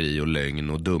självbedrägeri och lögn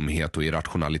och dumhet och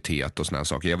irrationalitet och såna här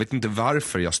saker. Jag vet inte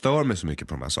varför jag stör mig så mycket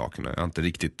på de här sakerna. Jag har inte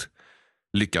riktigt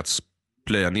lyckats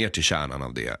plöja ner till kärnan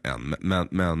av det än.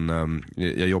 Men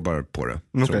jag jobbar på det.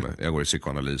 Okay. Jag går i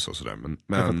psykoanalys och sådär.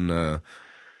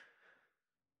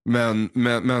 Men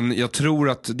jag tror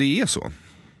att det är så.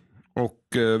 Och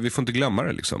vi får inte glömma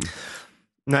det liksom.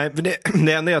 Nej, det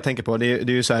enda jag tänker på det är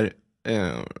ju så här...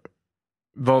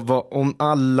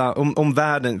 om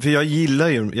världen, för jag gillar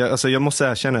ju, jag måste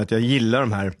erkänna att jag gillar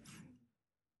de här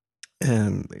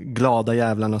glada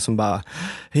jävlarna som bara,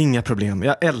 inga problem,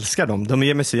 jag älskar dem, de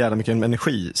ger mig så jävla mycket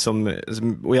energi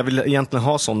och jag vill egentligen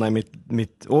ha sådana i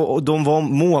mitt och de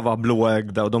må vara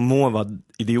blåögda och de må vara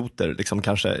idioter liksom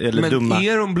kanske, eller men dumma. Men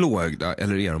är de blåögda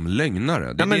eller är de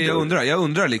lögnare? Det är det jag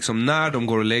undrar liksom, när de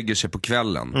går och lägger sig på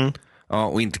kvällen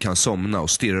och inte kan somna och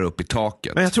stirrar upp i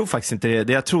taket. Men jag tror faktiskt inte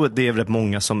det. Jag tror att det är rätt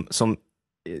många som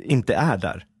inte är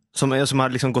där. Som har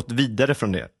liksom gått vidare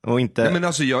från det. Och inte... Nej, men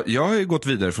alltså jag har ju gått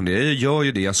vidare från det. Jag gör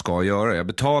ju det jag ska göra. Jag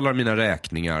betalar mina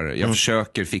räkningar. Jag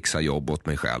försöker fixa jobb åt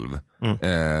mig själv.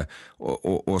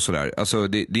 Och sådär. Alltså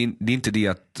det är inte det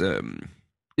att...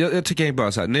 Jag tycker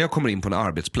bara så här, när jag kommer in på en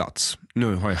arbetsplats.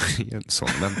 Nu har jag en sån.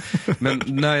 Men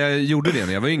när jag gjorde det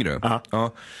när jag var yngre.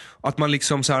 Att man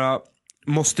liksom så här...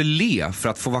 måste le för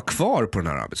att få vara kvar på den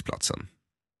här arbetsplatsen.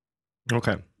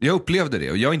 Okay. Jag upplevde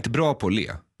det och jag är inte bra på att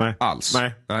le. Nej. Alls.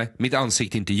 Nej. Mitt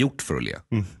ansikte är inte gjort för att le.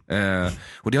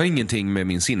 Och det har ingenting med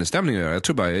min sinnesstämning att göra. Jag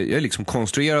tror bara jag är liksom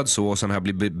konstruerad så och sen har jag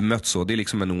blivit bemött så. Det är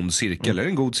liksom en ond cirkel eller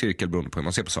en god cirkel beroende på hur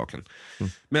man ser på saken.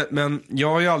 Men jag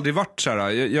har ju aldrig varit så här.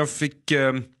 Jag fick...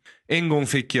 En gång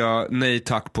fick jag nej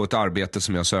tack på ett arbete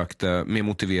som jag sökte med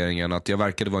motiveringen att jag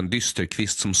verkade vara en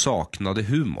dysterkvist som saknade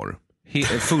humor.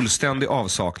 Fullständig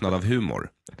avsaknad av humor.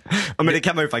 Ja, men det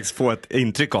kan man ju faktiskt få ett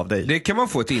intryck av dig. Det kan man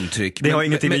få ett intryck. Det har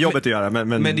ingenting med jobbet att göra.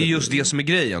 Men det är just det som är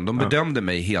grejen. De bedömde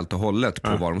mig helt och hållet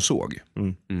på vad de såg.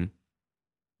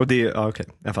 Och det okej,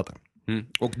 jag fattar.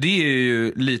 Och det är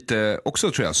ju lite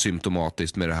också tror jag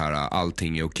symptomatiskt med det här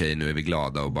allting är okej, nu är vi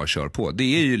glada och bara kör på. Det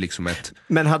är ju liksom ett...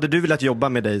 Men hade du velat jobba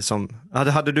med dig som...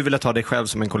 Hade du velat ha dig själv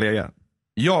som en kollega?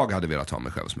 Jag hade velat ha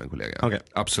mig själv som en kollega. Okay.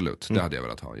 Absolut, det hade jag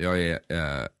velat ha. Jag är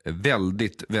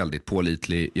väldigt, väldigt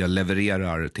pålitlig. Jag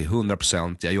levererar till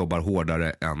 100%. Jag jobbar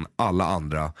hårdare än alla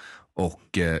andra.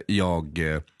 Och jag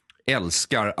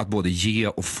älskar att både ge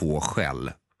och få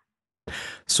skäll.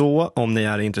 Så om ni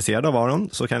är intresserade av Aron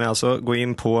så kan ni alltså gå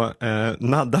in på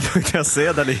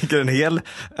nadda.se, där ligger en hel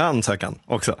ansökan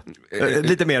också.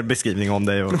 Lite mer beskrivning om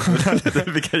dig och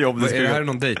vilka jobb du ska göra. Är det här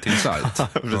någon dating-sajt?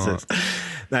 Precis.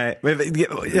 Nej, men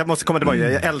jag måste komma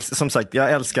tillbaka. Som sagt,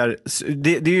 jag älskar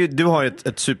du har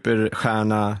ett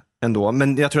superstjärna ändå,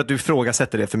 men jag tror att du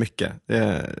ifrågasätter det för mycket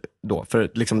då,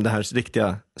 för liksom det här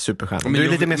riktiga superstjärnan. Men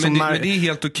det är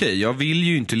helt okej. Jag vill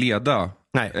ju inte leda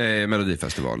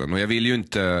Melodifestivalen och jag vill ju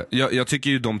inte, jag tycker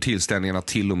ju de tillställningarna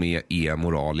till och med är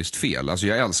moraliskt fel. Alltså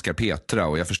jag älskar Petra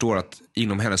och jag förstår att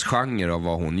inom hennes genre av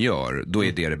vad hon gör, då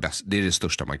är det är det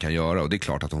största man kan göra och det är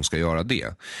klart att hon ska göra det.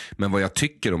 Men vad jag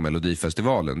tycker om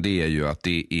Melodifestivalen, det är ju att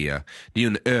det är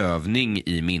en övning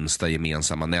i minsta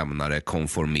gemensamma nämnare,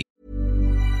 konformism.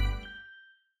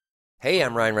 Hey,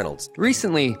 I'm Ryan Reynolds.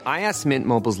 Recently, I asked Mint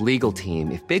Mobile's legal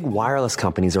team if big wireless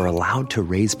companies are allowed to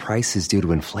raise prices due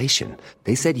to inflation.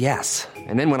 They said yes.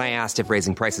 And then when I asked if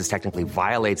raising prices technically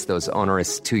violates those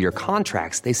onerous two-year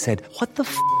contracts, they said, "What the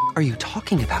f*** are you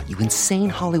talking about, you insane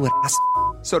Hollywood ass?"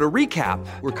 So to recap,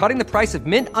 we're cutting the price of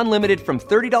Mint Unlimited from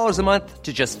 $30 a month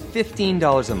to just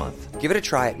 $15 a month. Give it a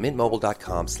try at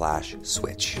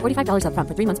mintmobile.com/switch. $45 up front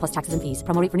for 3 months plus taxes and fees.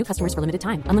 Promo rate for new customers for limited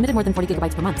time. Unlimited more than 40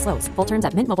 gigabytes per month. Slows full terms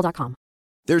at mintmobile.com.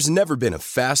 There's never been a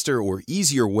faster or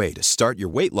easier way to start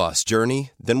your weight loss journey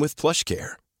than with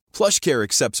PlushCare. PlushCare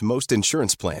accepts most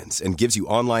insurance plans and gives you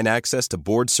online access to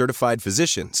board-certified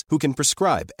physicians who can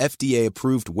prescribe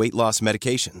FDA-approved weight loss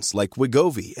medications like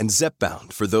Wegovy and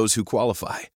Zepbound for those who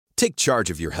qualify. Take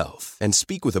charge of your health and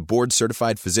speak with a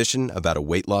board-certified physician about a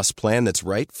weight loss plan that's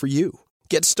right for you.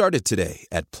 Get started today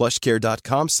at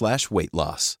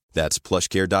plushcare.com/weightloss. That's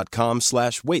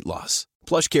plushcare.com/weightloss.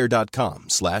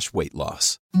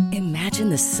 plushcare.com/weightloss. Imagine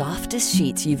the softest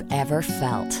sheets you've ever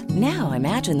felt. Now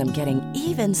imagine them getting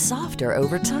even softer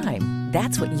over time.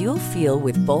 That's what you'll feel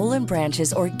with Boll &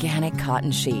 Branch's organic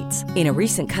cotton sheets. In a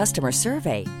recent customer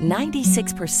survey,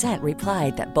 96%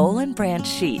 replied that Boll & Branch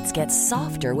sheets get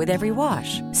softer with every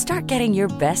wash. Start getting your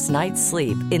best night's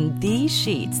sleep in these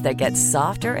sheets that get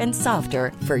softer and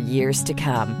softer for years to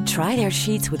come. Try their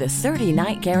sheets with a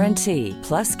 30-night guarantee.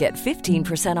 Plus, get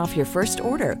 15% off your first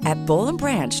order at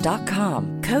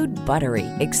bollandbranch.com. Code BUTTERY.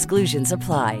 Exclusions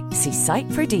apply. See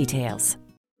site for details.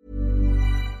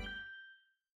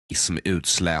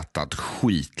 utslätad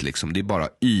skit liksom. Det är bara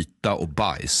yta och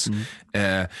bajs.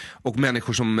 Och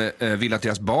människor som vill att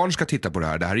deras barn ska titta på det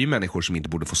här är ju människor som inte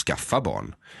borde få skaffa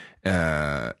barn.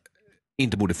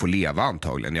 Inte borde få leva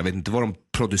antagligen. Jag vet inte vad de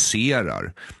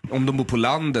producerar. Om de bor på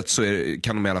landet så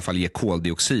kan de i alla fall ge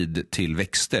koldioxid till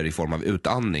växter i form av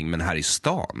utandning. Men här i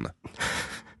stan...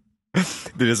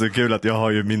 Det är så kul att jag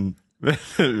har ju min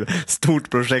stort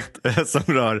projekt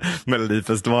som rör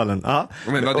Melodifestivalen. Ja.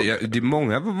 Men det är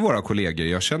många av våra kollegor.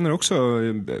 Jag känner också...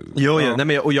 Jo, nej,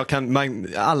 men och jag kan,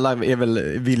 alla är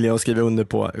väl villiga att skriva under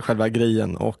på själva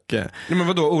grejen. Och, ja, men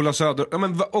vadå, Ola Söder? Ja,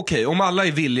 men okej, om alla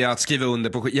är villiga att skriva under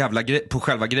på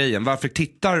själva grejen, varför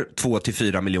tittar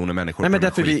 2-4 miljoner människor nej, men på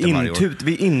därför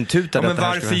vi är intutade. Ja, men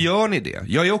varför gör ni det?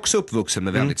 Jag är också uppvuxen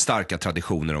med väldigt starka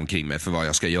traditioner omkring mig för vad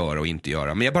jag ska göra och inte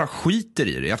göra. Men jag bara skiter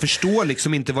i det. Jag förstår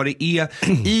liksom inte vad det är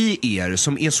i er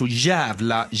som är så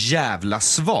jävla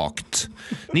svagt.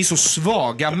 Ni är så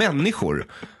svaga människor.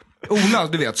 Ola,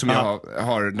 du vet som jag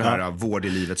har den här Vård i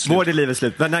livets slut. Vård i livets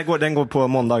slut. Den går på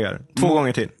måndagar. 2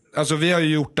 gånger till. Alltså vi har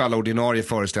ju gjort alla ordinarie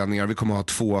föreställningar. Vi kommer att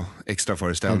ha 2 extra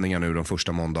föreställningar nu de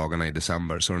första måndagarna i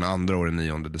december. Så den andra och den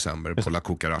 9 december på La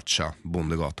Cucaracha,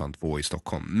 Bondegatan 2 i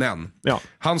Stockholm. Men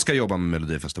han ska jobba med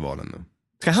Melodifestivalen nu.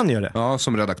 Ska han göra det? Ja,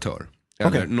 som redaktör.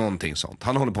 Eller någonting sånt.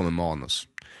 Han håller på med manus.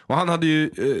 Och han hade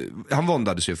ju, han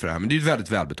våndades ju för det här. Men det är ju ett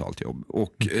väldigt välbetalt jobb.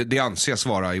 Och det anses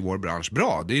vara i vår bransch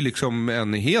bra. Det är liksom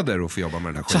en heder att få jobba med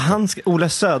den här skiten. Så Ola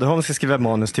Söderholm ska skriva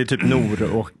manus till typ Nor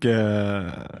och...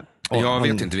 jag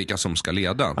vet inte vilka som ska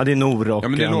leda. Ja, det är Nor och... Ja,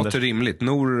 men det Anders. låter rimligt.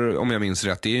 Nor, om jag minns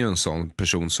rätt, är ju en sån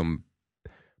person som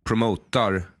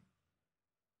promotar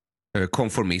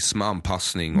konformism,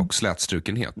 anpassning och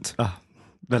slätstrukenhet. Ja,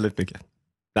 väldigt mycket.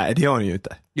 Nej, det gör han ju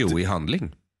inte. Jo, i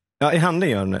handling. Ja, i handling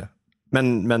gör han det.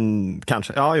 Men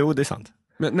kanske, ja, jo, det är sant.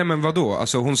 Men vadå?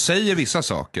 Alltså hon säger vissa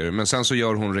saker, men sen så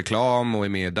gör hon reklam och är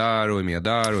med där och är med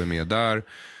där och är med där.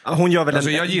 Hon gör väl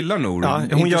alltså jag gillar Nor. Ja,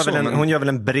 hon gör väl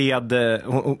en bred,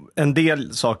 en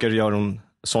del saker gör hon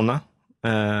såna.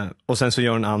 Och sen så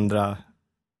gör hon andra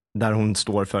där hon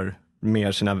står för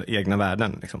mer sina egna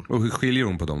värden. Liksom. Och hur skiljer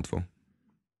hon på de två?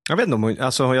 Jag vet inte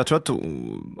om jag tror att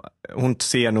hon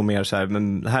ser nog mer så här,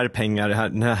 men här är pengar,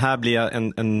 här blir jag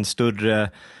en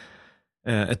större,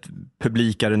 ett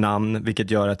publikare namn,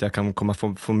 vilket gör att jag kan komma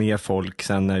få mer folk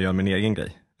sen när jag gör min egen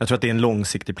grej. Jag tror att det är en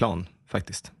långsiktig plan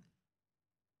faktiskt.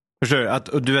 Förstår du? Att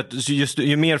du vet,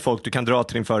 ju mer folk du kan dra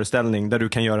till din föreställning där du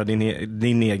kan göra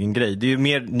din egen grej. Det är ju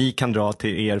mer ni kan dra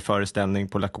till er föreställning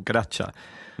på La Cucaracha.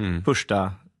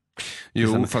 Första.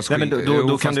 Jo, fast,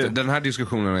 den här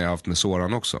diskussionen har jag haft med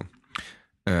Soran också.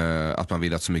 Att man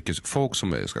vill att så mycket folk som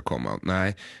möjligt ska komma.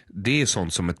 Nej, det är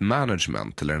sånt som ett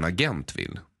management eller en agent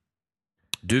vill.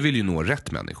 Du vill ju nå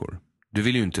rätt människor. Du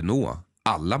vill ju inte nå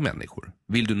alla människor.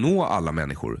 Vill du nå alla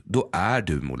människor, då är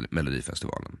du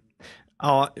Melodifestivalen.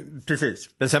 Ja, precis.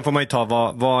 Men sen får man ju ta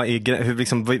vad är hur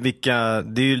liksom, vilka,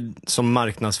 det är ju som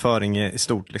marknadsföring i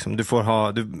stort liksom. Du får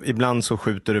ha, ibland så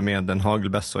skjuter du med en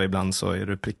hagelbössa och ibland så är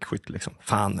du prickskytt liksom.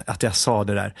 Fan, att jag sa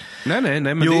det där. Nej,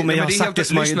 men jo, det, men jag har sagt det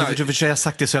så många, jag har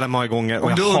sagt det så jävla många gånger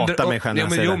och jag hatar mig själv när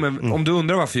jag säger det. Om du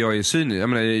undrar varför jag är cynisk, jag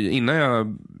menar, innan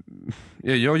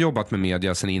jag har jobbat med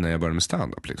media sen innan jag började med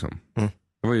stand-up liksom.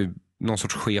 Jag var ju någon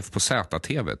sorts chef på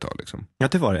ZTV ett tag liksom. Ja,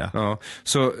 det var det. Ja.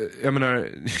 Så jag menar,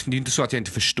 det är inte så att jag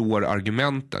inte förstår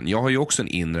argumenten. Jag har ju också en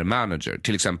inre manager.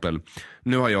 Till exempel,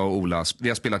 nu har jag och Ola, vi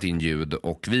har spelat in ljud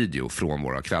och video från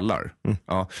våra kvällar.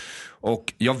 Ja.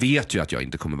 Och jag vet ju att jag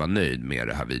inte kommer vara nöjd med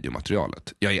det här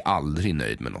videomaterialet. Jag är aldrig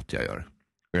nöjd med något jag gör.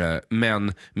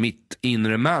 Men mitt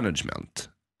inre management,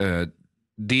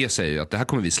 det säger ju att det här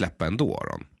kommer vi släppa ändå,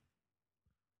 Aron.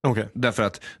 Okay. Därför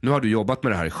att nu har du jobbat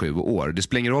med det här i 7 år. Det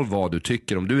spelar ingen roll vad du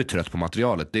tycker, om du är trött på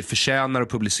materialet. Det förtjänar att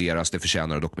publiceras, det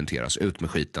förtjänar att dokumenteras. Ut med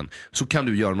skiten. Så kan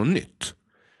du göra något nytt.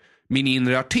 Min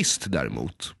inre artist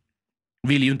däremot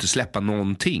vill ju inte släppa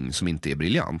någonting som inte är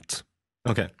briljant.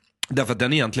 Okay. Därför att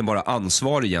den är egentligen bara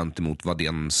ansvarig gentemot vad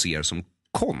den ser som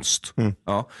konst.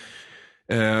 Ja.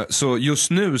 Så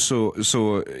just nu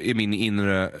så är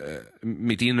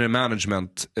mitt inre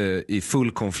management i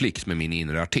full konflikt med min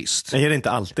inre artist. Är det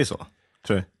inte alltid så,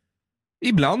 tror du?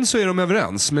 Ibland så är de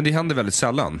överens, men det händer väldigt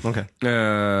sällan. Okay.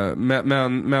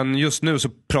 Men just nu så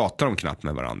pratar de knappt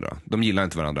med varandra. De gillar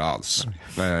inte varandra alls.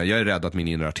 Jag är rädd att min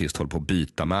inre artist håller på att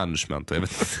byta management och jag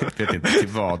vet inte till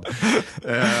vad.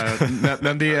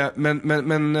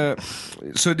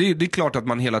 Så det är klart att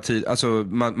man hela tiden, alltså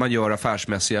man gör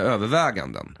affärsmässiga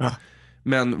överväganden. Ja.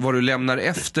 Men vad du lämnar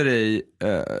efter dig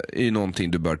är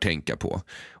någonting du bör tänka på.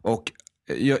 Och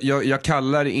jag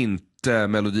kallar inte inte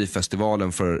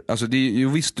Melodifestivalen för, alltså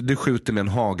visst, det skjuter med en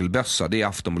hagelbössa, det är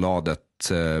Aftonbladet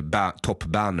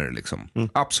toppbanner liksom.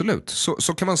 Absolut,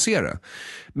 så kan man se det.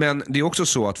 Men det är också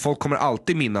så att folk kommer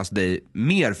alltid minnas dig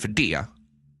mer för det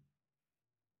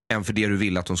än för det du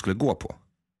ville att de skulle gå på.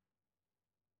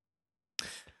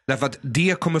 Därför att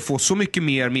det kommer få så mycket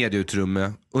mer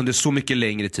medieutrymme under så mycket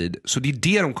längre tid. Så det är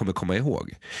det de kommer komma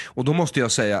ihåg. Och då måste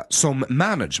jag säga som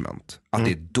management att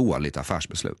det är ett dåligt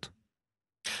affärsbeslut.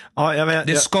 Ja,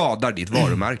 det skadar ditt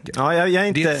varumärke.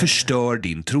 Ja, det förstör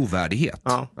din trovärdighet.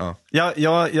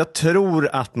 Jag tror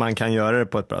att man kan göra det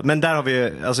på ett bra. Men där har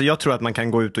vi, alltså jag tror att man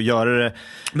kan gå ut och göra det.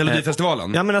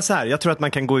 Melodifestivalen? Jag menar så här, jag tror att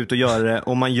man kan gå ut och göra det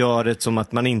om man gör det som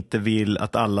att man inte vill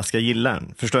att alla ska gilla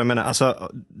den. Förstår jag menar?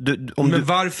 Alltså,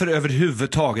 varför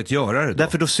överhuvudtaget göra det då?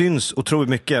 Därför då syns otroligt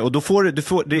mycket. Och då får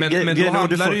du men då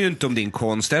handlar det ju inte om din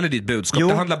konst eller ditt budskap. Jo.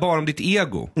 Det handlar bara om ditt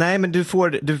ego. Nej, men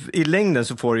i längden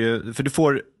så får du ju, för du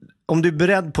får, om du är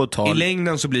beredd på att ta... I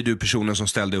längden så blir du personen som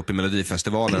ställde upp i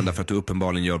Melodifestivalen därför att du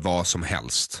uppenbarligen gör vad som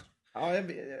helst.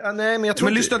 Nej, men jag tror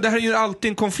men lyssna, det här är ju alltid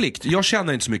en konflikt. Jag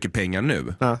tjänar inte så mycket pengar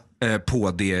nu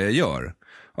på det jag gör.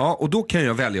 Ja, och då kan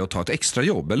jag välja att ta ett extra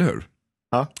jobb, eller hur?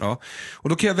 Ja. Och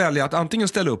då kan jag välja att antingen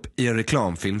ställa upp i en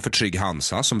reklamfilm för Trygg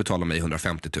Hansa som betalar mig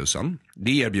 150 000.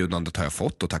 Det erbjudandet har jag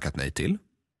fått och tackat nej till.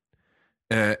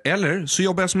 Eller så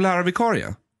jobbar jag som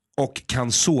lärarvikarie och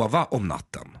kan sova om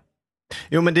natten.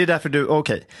 Jo, men det är därför du,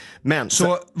 okej. Men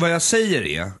så vad jag säger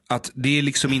är att det är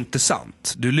liksom inte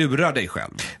sant. Du lurar dig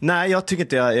själv. Nej, jag tycker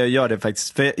inte jag gör det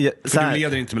faktiskt. För du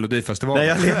leder inte Melodifestivalen. Nej,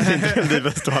 jag leder inte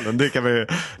Melodifestivalen. Det kan man ju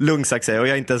lugnt sagt säga. Och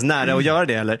jag är inte ens nära att göra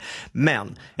det heller.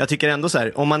 Men jag tycker ändå så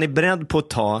här, om man är beredd på att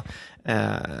ta...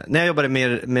 när jag jobbade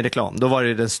med reklam, då var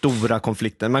det den stora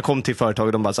konflikten. Man kom till företag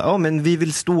och de bara sa, men vi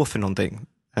vill stå för någonting.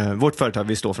 Vårt företag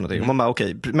vill stå för någonting. Och man bara,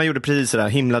 okej. Man gjorde precis sådär,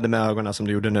 himlade med ögonen som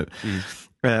du gjorde nu.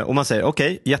 Och man säger,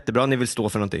 okej, jättebra, ni vill stå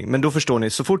för någonting. Men då förstår ni,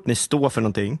 så fort ni står för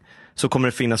någonting så kommer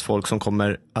det finnas folk som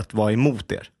kommer att vara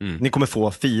emot er. Ni kommer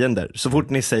få fiender så fort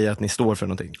ni säger att ni står för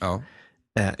någonting.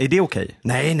 Är det okej?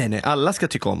 Nej, alla ska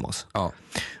tycka om oss.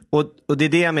 Och det är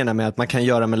det jag menar med att man kan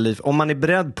göra med liv. Om man är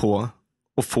beredd på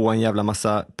att få en jävla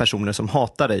massa personer som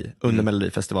hatar dig under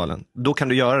Melodifestivalen, då kan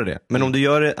du göra det. Men om du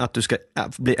gör det att du ska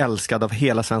bli älskad av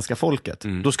hela svenska folket,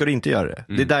 då ska du inte göra det.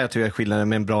 Det är där jag tror jag är skillnaden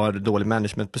med en bra eller dålig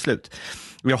managementbeslut.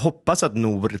 Och jag hoppas att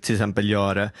Nor till exempel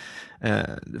gör det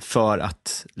för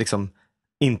att liksom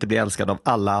inte bli älskad av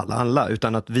alla,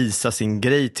 utan att visa sin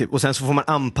grej till, och sen så får man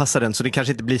anpassa den så det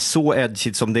kanske inte blir så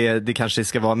edgy som det kanske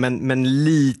ska vara, men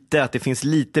lite, att det finns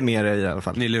lite mer i alla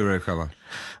fall. Ni lurar er själva.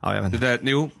 Ja, jag vet inte.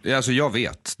 Det där, alltså jag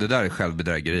vet, det där är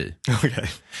självbedrägeri. Okay.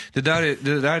 Det där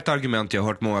är ett argument jag har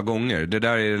hört många gånger. Det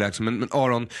där är liksom, men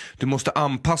Aron, du måste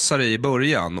anpassa dig i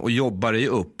början och jobba dig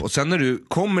upp, och sen när du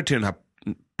kommer till den här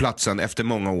platsen efter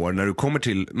många år, när du kommer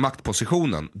till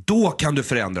maktpositionen, då kan du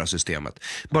förändra systemet.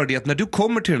 Bara det att när du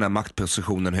kommer till den här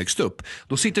maktpositionen högst upp,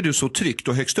 då sitter du så tryggt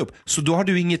och högst upp, så då har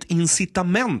du inget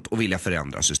incitament att vilja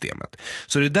förändra systemet.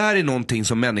 Så det där är någonting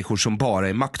som människor som bara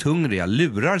är makthungriga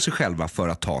lurar sig själva för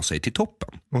att ta sig till toppen.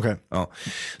 Okay. Ja.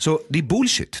 Så det är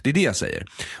bullshit, det är det jag säger.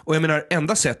 Och jag menar,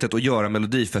 enda sättet att göra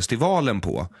Melodifestivalen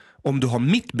på, om du har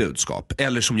mitt budskap,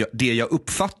 eller som det jag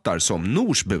uppfattar som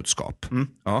Nors budskap,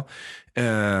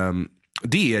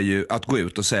 det är ju att gå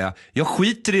ut och säga, jag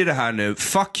skiter i det här nu,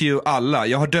 fuck you alla,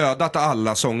 jag har dödat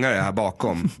alla sångare här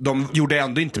bakom. De gjorde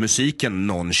ändå inte musiken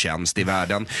någon tjänst i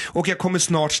världen, och jag kommer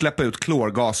snart släppa ut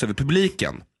klorgas över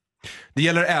publiken. Det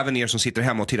gäller även er som sitter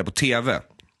hemma och tittar på tv.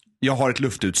 Jag har ett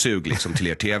luftutsug liksom till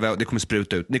er tv, och det kommer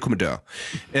spruta ut, ni kommer dö.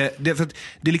 Det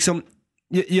är liksom,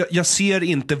 jag ser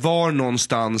inte var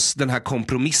någonstans den här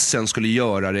kompromissen skulle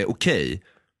göra det okej.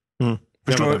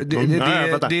 Förstår du?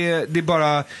 Det är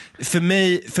bara,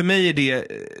 för mig är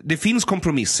det finns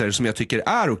kompromisser som jag tycker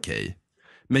är okej.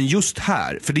 Men just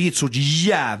här, för det är ett sorts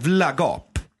jävla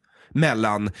gap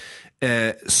mellan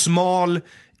smal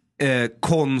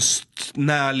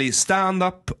konstnärlig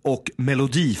stand-up och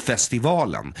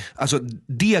Melodifestivalen. Alltså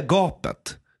det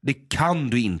gapet, det kan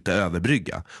du inte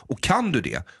överbrygga. Och kan du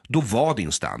det, då var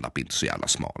din stand-up inte så jävla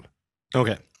smal.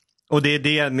 Okej. Och det är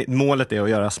det målet är, att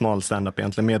göra smal stand-up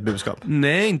egentligen med budskap?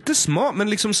 Nej, inte smal, men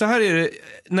liksom så här är det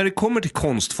när det kommer till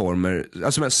konstformer.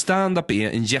 Alltså stand-up är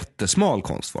en jättesmal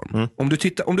konstform.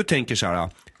 Om du tänker så här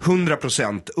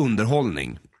 100%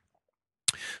 underhållning,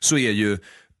 så är ju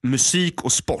musik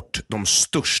och sport de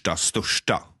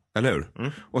största, eller hur?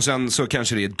 Och sen så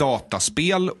kanske det är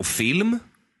dataspel och film,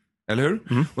 eller hur?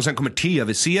 Och sen kommer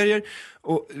tv-serier,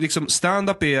 och liksom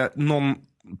stand-up är någon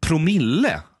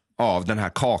promille av den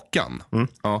här kakan.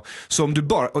 Ja. Så om du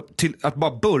att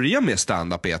bara börja med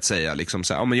stand-up är att säga liksom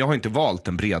så här, men jag har inte valt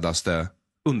den bredaste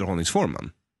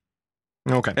underhållningsformen.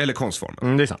 Okay. Eller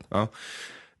konstformen. Det är sant. Ja.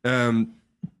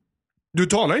 Du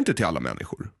talar inte till alla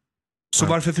människor. Så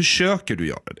varför försöker du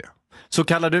göra det? Så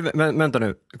kallar du, vänta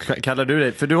nu, kallar du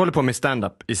dig, för du håller på med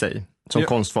stand-up i sig, som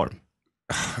konstform.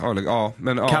 Ja,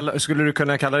 men ja. Skulle du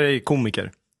kunna kalla dig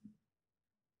komiker?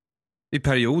 I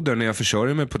perioder när jag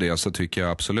försörjer mig på det så tycker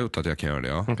jag absolut att jag kan göra det,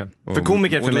 ja. Okay. För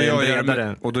komiker för mig är en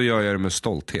bredare... Och då gör jag det med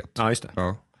stolthet. Ja, just det.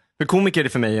 Ja. För komiker är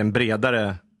för mig en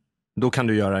bredare... Då kan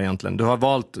du göra egentligen. Du har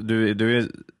valt... Du är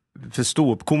för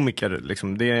ståuppkomiker,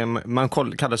 liksom. Man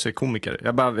kallar sig komiker.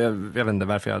 Jag vet inte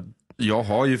varför Jag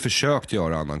har ju försökt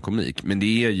göra annan komik. Men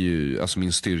det är ju alltså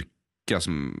min styrka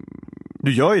som...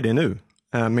 Du gör ju det nu.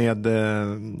 Med...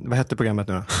 vad hette programmet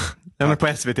nu då? Ja, men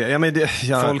på SVT. Ja, men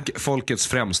Folkets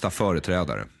främsta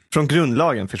företrädare. Från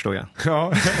grundlagen, förstår jag.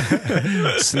 Ja.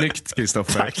 Snyggt,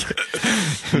 Kristoffer. Tack.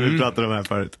 Vi pratade om det här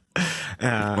förut.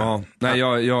 Ja. Nej,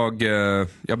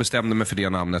 jag bestämde mig för det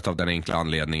namnet av den enkla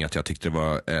anledningen att jag tyckte det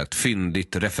var ett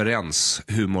fyndigt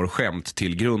referenshumorsskämt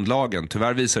till grundlagen.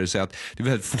 Tyvärr visar det sig att det är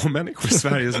väldigt få människor i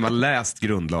Sverige som har läst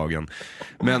grundlagen.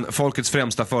 Men folkets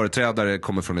främsta företrädare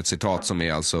kommer från ett citat som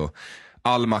är alltså: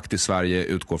 all makt i Sverige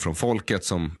utgår från folket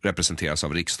som representeras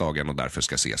av riksdagen och därför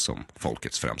ska ses som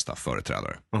folkets främsta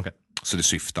företrädare. Okay. Så det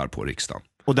syftar på riksdagen.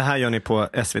 Och det här gör ni på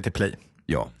SVT Play?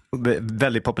 Ja.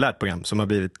 Väldigt populärt program som har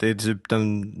blivit. Det är typ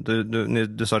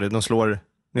du sa det, de slår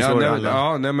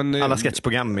alla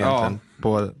sketchprogram egentligen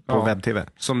på webb-tv.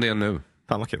 Som det är nu.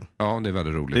 Fan vad kul. Ja, det är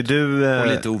väldigt roligt. Det är du, och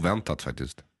lite oväntat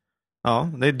faktiskt.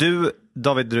 Ja, det är du,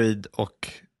 David Druid och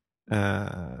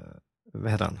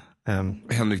vad heter han?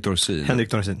 Henrik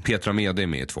Dorsin. Petra Mede är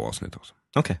med i 2 avsnitt också.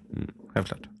 Okej,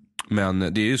 självklart. Men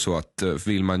det är ju så att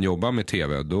vill man jobba med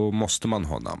tv, då måste man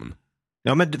ha namn.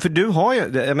 Ja, men för du har ju,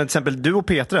 men till exempel du och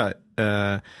Petra.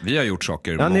 Vi har gjort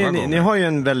saker många gånger. Ni har ju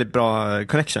en väldigt bra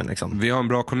connection liksom. Vi har en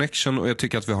bra connection och jag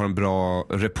tycker att vi har en bra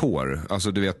rapport.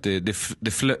 Alltså du vet,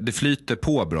 det flyter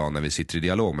på bra när vi sitter i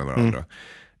dialog med varandra.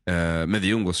 Men vi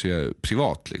umgås ju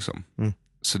privat liksom.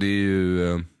 Så det är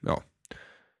ju, ja.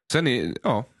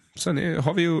 Sen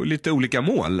har vi ju lite olika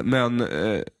mål. Men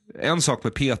en sak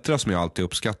med Petra som jag alltid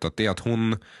uppskattat är att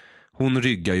hon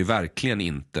ryggar ju verkligen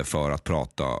inte för att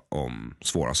prata om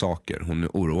svåra saker. Hon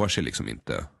oroar sig liksom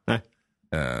inte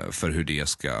för hur det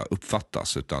ska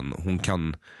uppfattas. Utan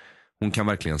hon kan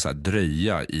verkligen så här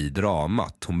dröja i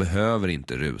dramat. Hon behöver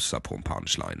inte rusa på en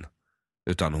punchline.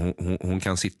 Utan hon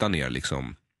kan sitta ner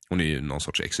liksom. Hon är ju någon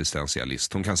sorts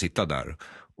existentialist. Hon kan sitta där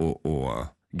och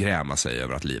gräma sig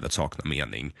över att livet saknar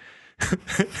mening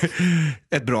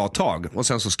ett bra tag. Och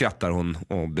sen så skrattar hon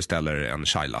och beställer en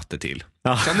chai latte till.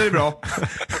 Sen är det bra.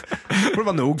 Får det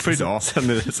vara nog för idag.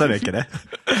 Sen räcker det.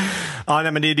 Ja,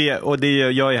 nej, men det är det. Och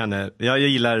det gör ju henne.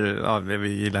 Vi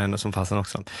gillar henne som fasen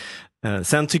också.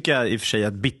 Sen tycker jag i och för sig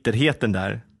att bitterheten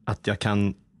där, att jag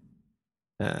kan...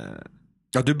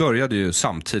 Ja, du började ju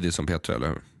samtidigt som Petra, eller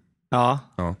hur? Ja,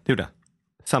 det gjorde jag.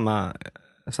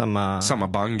 Samma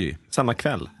bangi. Samma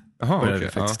kväll. Aha, okay,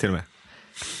 faktiskt till och med.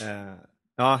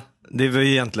 Ja, det var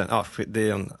ju egentligen, det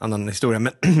är en annan historia,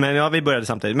 men ja, vi började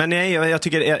samtidigt. Men jag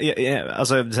tycker,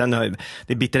 alltså sen det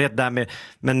är bitterhet där med,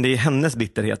 men det är hennes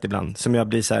bitterhet ibland som jag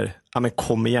blir så här, ja men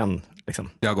kom igen liksom.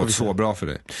 Det har gått så bra för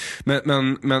dig.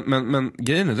 Men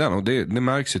grejen är den, och det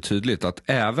märks ju tydligt att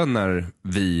även när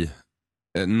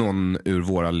någon ur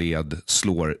våra led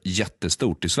slår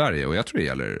jättestort i Sverige, och jag tror det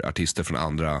gäller artister från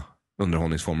andra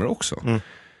underhållningsformer också.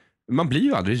 Man blir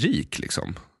ju aldrig rik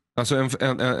liksom. Alltså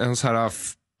en så här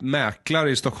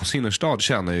mäklare i Stockholms innerstad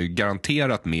tjänar ju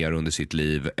garanterat mer under sitt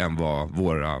liv än vad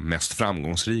våra mest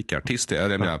framgångsrika artister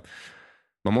är.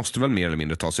 Man måste väl mer eller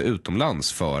mindre ta sig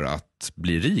utomlands för att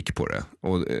bli rik på det.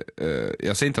 Och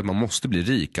jag säger inte att man måste bli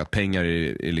rik, att pengar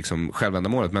är liksom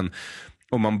självändamålet, men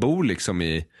om man bor liksom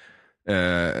i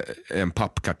en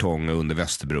pappkartong under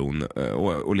Västerbron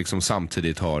och liksom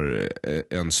samtidigt har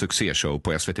en succéshow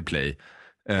på SVT Play,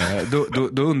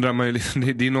 då undrar man ju,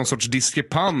 det är någon sorts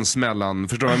diskrepans mellan,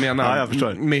 förstår du vad jag menar? Ja, jag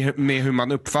förstår. Med hur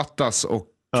man uppfattas och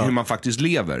hur man faktiskt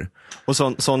lever. Och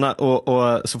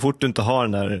så fort du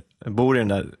inte bor i den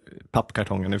där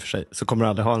pappkartongen i och för sig, så kommer du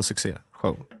aldrig ha en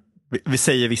succéshow. Vi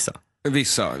säger vissa.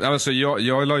 Alltså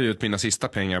jag la ju ut mina sista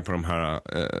pengar på de här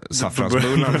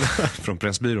saffransbullarna från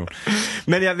Pressbyrån.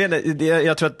 Men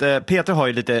jag tror att Peter har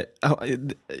ju lite,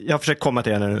 jag försöker komma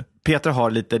till det nu. Peter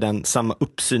har lite samma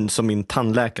uppsyn som min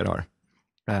tandläkare har.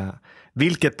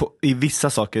 Vilket i vissa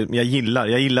saker jag gillar.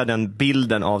 Jag gillar den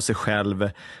bilden av sig själv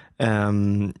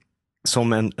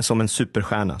som en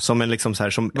superstjärna, som en liksom så här,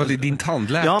 som... Vad är din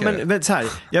tandläkare? Ja, men så här,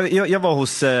 jag var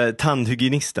hos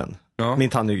tandhygienisten. min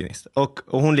tandhygienist. Och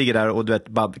hon ligger där och du vet,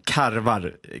 bara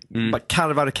karvar.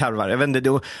 Jag vet inte,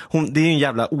 det är en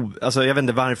jävla alltså jag vet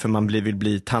inte varför man vill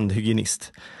bli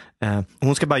tandhygienist.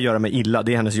 Hon ska bara göra mig illa,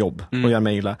 det är hennes jobb att göra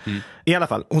mig illa. I alla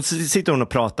fall, sitter hon och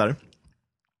pratar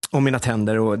om mina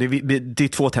tänder och det är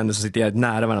 2 tänder som sitter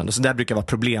nära varandra, så där brukar vara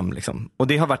problem liksom. Och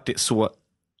det har varit så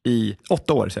i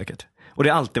 8 år säkert. Och det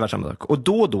har alltid varit samma sak. Och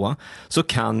då så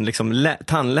kan liksom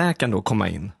tandläkaren då komma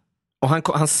in.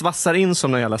 Och han svassar in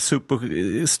som någon jävla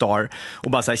superstar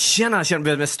och bara så här, tjena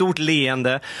med stort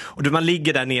leende. Och man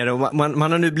ligger där nere och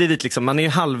man har nu blivit liksom, man är ju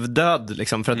halvdöd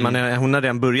liksom, för att hon har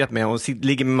redan börjat med och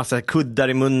ligger med massa kuddar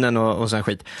i munnen och sån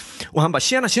skit. Och han bara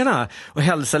tjena och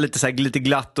hälsar lite så här, lite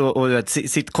glatt och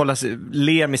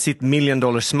ler med sitt $1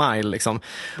 million smile liksom.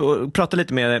 Och pratar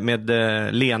lite med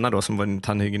Lena då, som vår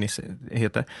tandhygienist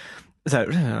heter. Så här,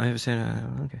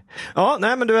 okay. Ja,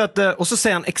 nej men du vet, och så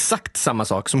säger han exakt samma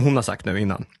sak som hon har sagt nu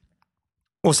innan.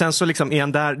 Och sen så liksom är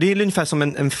han där, det är ungefär som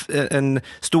en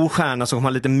stor stjärna som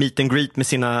har lite meet and greet med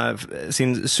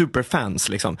sin superfans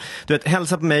liksom. Du vet,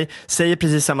 hälsar på mig, säger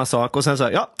precis samma sak och sen så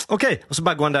här, ja, okej. Och så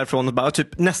bara går han därifrån och bara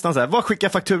typ nästan så här, vad skickar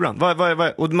fakturan?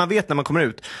 Vad? Och man vet när man kommer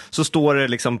ut så står det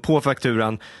liksom på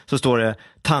fakturan så står det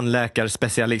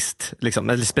tandläkarspecialist liksom,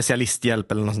 eller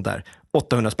specialisthjälp eller något sånt där.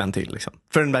 800 spänn till liksom.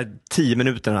 För de där 10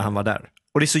 minuterna han var där.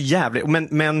 Och det är så jävligt,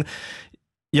 men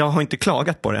jag har inte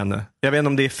klagat på det ännu. Jag vet inte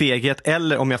om det är feghet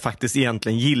eller om jag faktiskt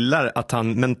egentligen gillar att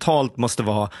han mentalt måste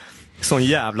vara sån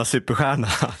jävla superstjärna.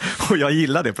 Och jag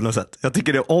gillar det på något sätt. Jag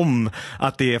tycker det om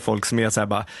att det är folk som är så här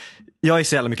bara, jag är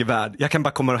så jävla mycket värd. Jag kan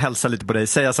bara komma och hälsa lite på dig,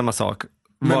 säga samma sak.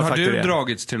 Men har du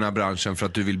dragits till den här branschen för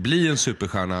att du vill bli en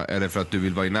superstjärna eller för att du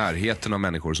vill vara i närheten av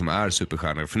människor som är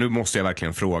superstjärnor? För nu måste jag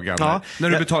verkligen fråga. Ja, när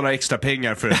du betalar extra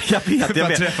pengar för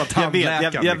att träffa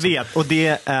tandläkaren. Jag vet, och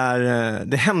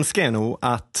det hemska är nog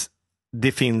att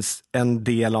det finns en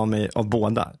del av mig av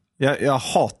båda. Jag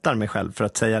hatar mig själv för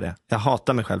att säga det. Jag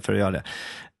hatar mig själv för att göra det.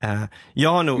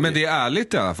 Men det är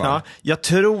ärligt i alla fall. Ja, jag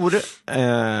tror...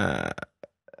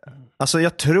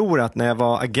 jag tror att när jag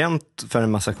var agent för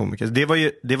en massa komiker,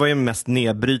 det var ju mest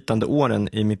nedbrytande åren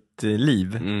i mitt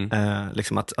liv.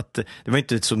 Liksom att det var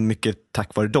inte så mycket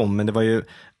tack vare dem, men det var ju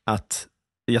att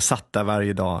jag satt där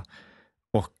varje dag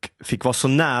och fick vara så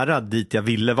nära dit jag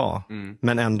ville vara,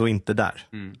 men ändå inte där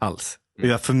alls.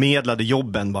 Jag förmedlade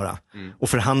jobben bara och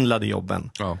förhandlade jobben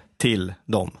till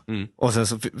dem. Och sen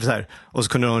så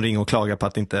kunde de ringa och klaga på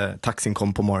att inte taxin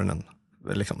kom på morgonen.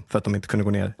 Liksom, för att de inte kunde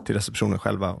gå ner till receptionen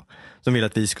själva och de ville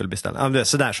att vi skulle beställa.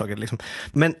 Sådär saker liksom.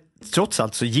 Men trots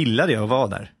allt så gillade jag att vara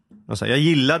där. Jag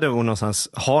gillade att någonstans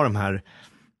ha de här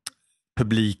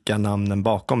publika namnen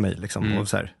bakom mig liksom,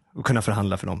 och kunna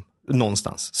förhandla för dem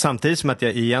någonstans. Samtidigt som att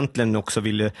jag egentligen också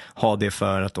ville ha det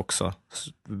för att också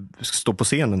stå på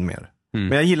scenen mer.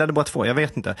 Men jag gillade bara 2, jag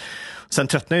vet inte. Sen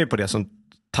tröttnade jag ju på det som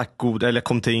jag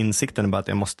kom till insikten bara att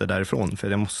jag måste därifrån,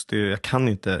 för jag kan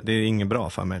inte, det är inget bra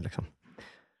för mig liksom.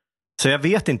 Så jag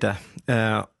vet inte.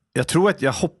 Jag tror att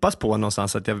jag hoppas på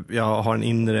någonstans att jag har en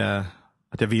inre,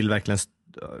 att jag vill verkligen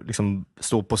liksom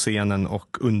stå på scenen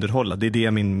och underhålla. Det är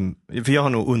det för jag har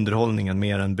nog underhållningen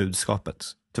mer än budskapet,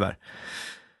 tyvärr.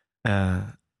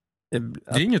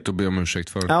 Det är inget att be om ursäkt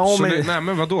för. Ja,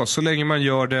 men vadå? Så länge man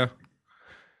gör det...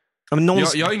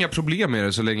 Jag har inga problem med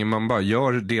det så länge man bara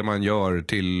gör det man gör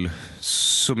till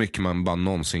så mycket man bara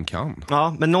någonsin kan.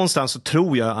 Ja, men någonstans så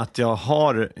tror jag att jag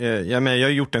har jag har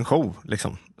gjort en show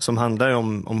liksom, som handlar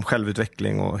om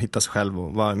självutveckling och hitta sig själv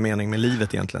och vad är mening med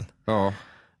livet egentligen. Ja.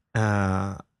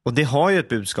 Och det har ju ett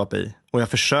budskap i. Och jag har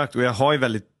försökt, och jag har ju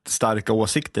väldigt starka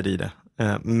åsikter i det.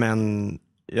 Men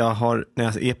när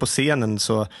jag är på scenen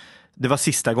så, det var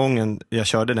sista gången jag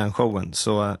körde den showen,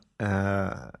 så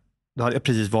då hade jag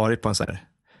precis varit på en sån här,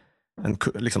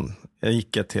 jag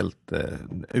gick ett helt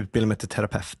utbildning mig till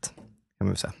terapeut, kan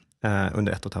man säga,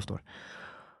 under 1,5 år.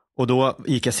 Och då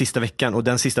gick jag sista veckan, och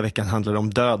den sista veckan handlade om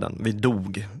döden. Vi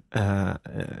dog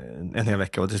en hel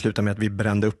vecka, och det slutade med att vi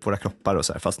brände upp våra kroppar och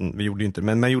så här, fast vi gjorde ju inte,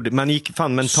 men man gick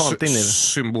fan mentalt in i det.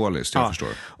 Symboliskt, jag förstår.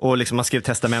 Och liksom man skrev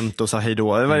testament och sa hej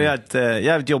då. Det var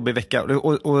jävligt jobbig vecka,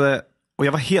 och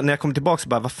jag var helt, när jag kom tillbaka så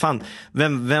bara, vad fan,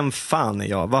 vem fan är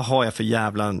jag? Vad har jag för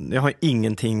jävla, jag har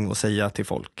ingenting att säga till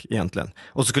folk egentligen.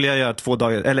 Och så skulle jag göra 2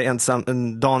 dagar, eller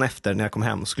en dag efter när jag kom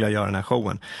hem, skulle jag göra den här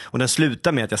showen. Och den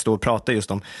slutar med att jag står och pratar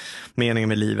just om meningen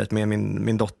med livet med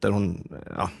min dotter.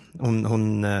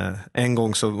 Hon en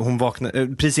gång så, hon vaknade,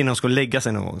 precis innan hon skulle lägga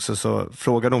sig någon gång, så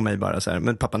frågade hon mig bara så här,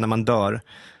 men pappa, när man dör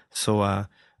så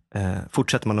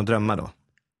fortsätter man att drömma då?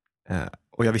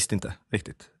 Och jag visste inte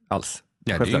riktigt alls.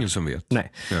 Ja, det är ingen som vet.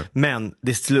 Nej. Ja. Men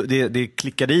det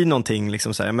klickade i någonting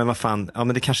liksom så här, men vad fan, ja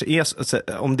men det kanske är så,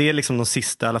 om det är liksom de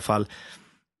sista i alla fall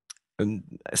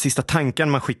sista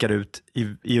tanken man skickar ut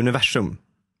i universum.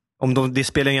 Det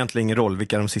spelar egentligen ingen roll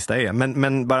vilka de sista är.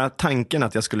 Men bara tanken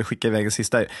att jag skulle skicka iväg den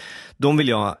sista, de vill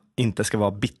jag inte ska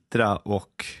vara bittra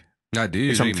och Nej, det är ju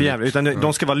liksom förjävligt, utan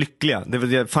de ska vara lyckliga.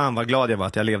 Fan vad glad jag var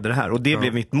att jag levde det här. Och det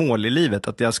blev mitt mål i livet.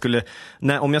 Att jag skulle,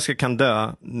 om jag kan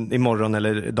dö imorgon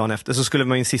eller dagen efter, så skulle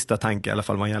min sista tanke i alla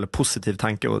fall vara en jävla positiv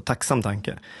tanke och tacksam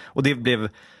tanke. Och det blev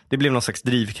någon slags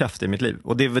drivkraft i mitt liv.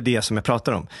 Och det är väl det som jag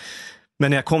pratar om.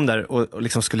 Men när jag kom där och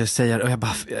liksom skulle säga, och jag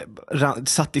bara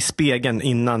satt i spegeln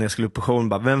innan jag skulle upp på showen,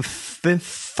 bara, vem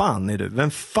fan är du?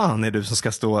 Vem fan är du som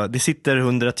ska stå? Det sitter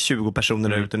 120 personer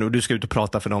där ute nu och du ska ut och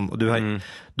prata för dem och du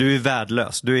är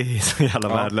värdelös. Du är så jävla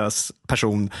värdelös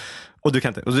person. Och du kan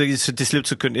inte. Och så till slut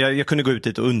så kunde jag kunde gå ut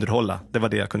dit och underhålla. Det var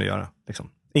det jag kunde göra. Liksom.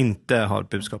 Inte ha ett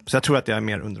budskap. Så jag tror att jag är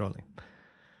mer underhållning.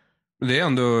 Det är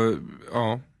ändå,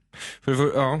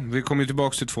 vi kommer ju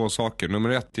tillbaka till 2 saker. Nummer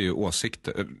 1 är ju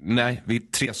åsikter. Nej, vi är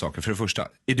 3 saker. För det första,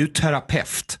 är du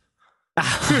terapeut?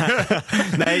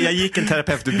 Nej, jag gick en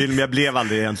terapeututbildning, men jag blev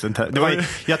aldrig egentligen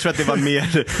jag tror att det var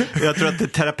mer, jag tror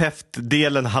att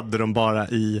terapeutdelen hade de bara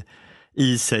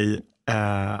i sig,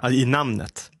 i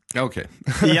namnet. Okay.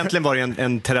 Egentligen var det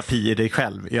en terapi i dig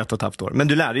själv i 1,5 år. Men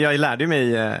jag lärde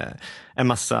mig en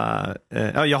massa,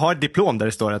 jag har ett diplom där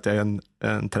det står att jag är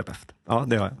en terapeut. Ja,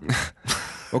 det har jag.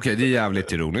 Okej, det är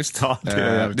jävligt ironiskt. Ja,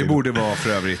 det borde vara för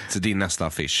övrigt din nästa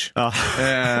affisch. Ja.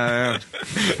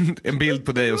 En bild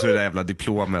på dig och så det där jävla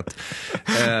diplomet.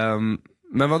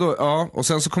 Men vadå? Ja, och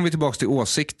sen så kom vi tillbaka till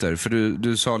åsikter. För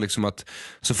du sa liksom att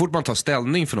så fort man tar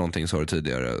ställning för någonting, sa du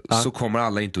tidigare, så kommer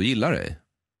alla inte att gilla dig.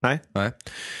 Nej.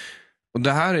 Och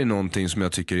det här är någonting som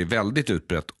jag tycker är väldigt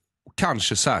utbrett.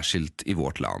 Kanske särskilt i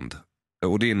vårt land.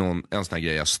 Och det är en sån här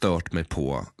grej jag stört mig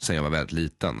på sen jag var väldigt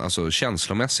liten. Alltså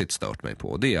känslomässigt stört mig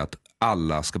på. Det är att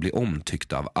alla ska bli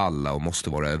omtyckta av alla och måste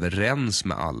vara överens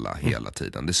med alla hela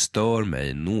tiden. Det stör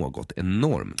mig något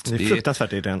enormt. Det är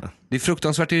fruktansvärt irriterande. Det är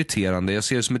fruktansvärt irriterande. Jag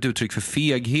ser det som ett uttryck för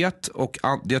feghet och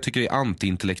jag tycker det är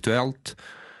antiintellektuellt.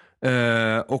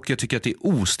 Och jag tycker att det är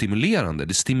ostimulerande.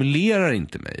 Det stimulerar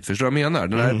inte mig. Förstår du vad jag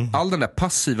menar? All den där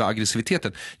passiva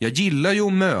aggressiviteten. Jag gillar ju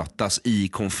att mötas i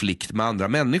konflikt med andra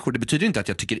människor. Det betyder inte att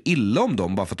jag tycker illa om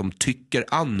dem bara för att de tycker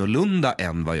annorlunda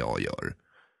än vad jag gör.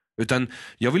 Utan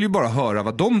jag vill ju bara höra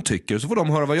vad de tycker, och så får de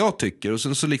höra vad jag tycker, och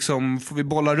sen så liksom får vi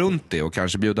bolla runt det och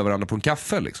kanske bjuda varandra på en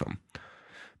kaffe liksom.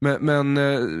 Men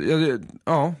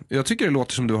jag tycker det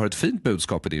låter som du har ett fint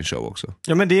budskap i din show också.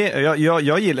 Ja, men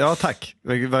jag gillar, ja tack,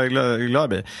 vad glad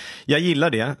blir. Jag gillar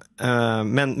det,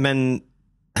 men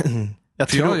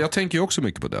jag tänker ju också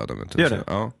mycket på döden, vet du. Gör det?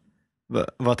 Ja.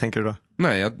 Vad tänker du då?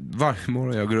 Nej, varje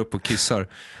morgon jag går upp och kissar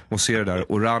och ser det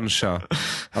där orangea,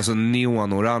 alltså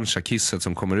neon-orangea kisset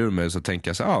som kommer ur mig, så tänker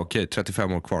jag så okej,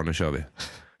 35 år kvar, nu kör vi.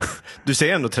 Du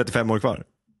säger ändå 35 år kvar?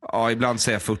 Ja, ibland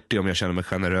säger jag 40 om jag känner mig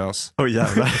generös.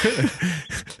 Jävlar.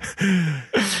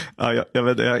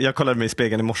 Jag kollade mig i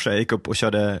spegeln i morse. Jag gick upp och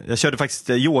jag körde faktiskt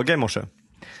yoga i morse.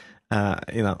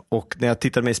 Innan. Och när jag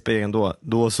tittade mig i spegeln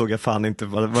då såg jag fan inte,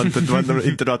 det var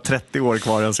inte några 30 år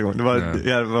kvar ens en gång.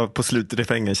 Jag var på slutet i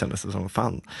fängelset, kändes det som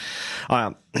fan.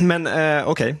 Men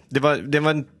okej. Det var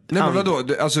en... Nej, men vadå?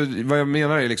 Alltså, vad jag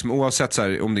menar är liksom, oavsett så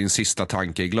här, om din sista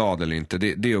tanke är glad eller inte,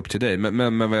 det är upp till dig.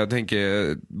 Men vad jag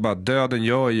tänker, bara döden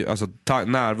gör ju, alltså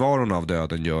närvaron av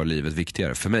döden gör livet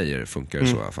viktigare. För mig funkar det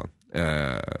så i alla fall.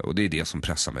 Och det är det som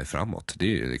pressar mig framåt.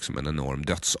 Det är liksom en enorm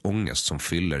dödsångest som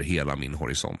fyller hela min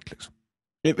horisont liksom.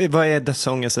 Vad är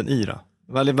dödsångesten i då?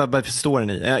 Vad består den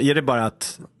i? Är det bara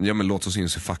att... Ja, men låt oss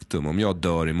inse faktum. Om jag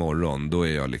dör imorgon, då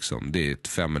är jag liksom, det är ett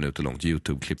 5 minuter långt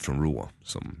YouTube-klipp från Raw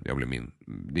som jag blir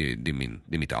det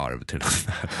är mitt arv till den här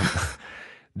världen.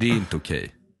 Det är inte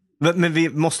okej.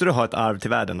 Men måste du ha ett arv till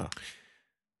världen då?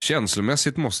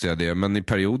 Känslomässigt måste jag det, men i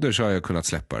perioder så har jag kunnat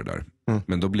släppa det där.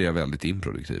 Men då blir jag väldigt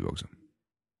improduktiv också.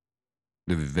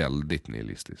 Det är väldigt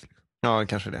nihilistiskt liksom. Ja,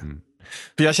 kanske det.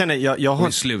 För jag känner, jag har... Och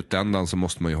i slutändan så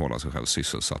måste man ju hålla sig själv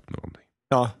sysselsatt med någonting.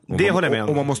 Ja, det håller jag med om.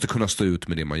 Och man måste kunna stå ut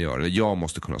med det man gör. Eller jag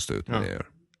måste kunna stå ut med det jag gör.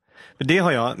 För det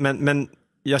har jag, men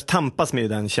jag tampas med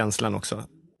den känslan också.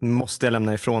 Måste jag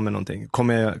lämna ifrån mig någonting?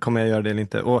 Kommer jag göra det eller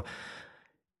inte? Och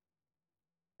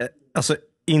alltså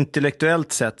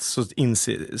intellektuellt sett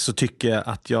så tycker jag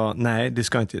att det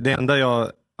ska inte. Det enda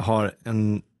jag har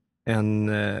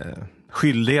en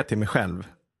skyldighet till mig själv,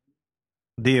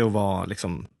 det är att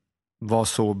vara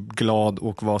så glad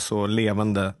och vara så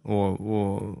levande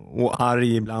och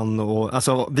arg ibland, och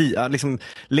alltså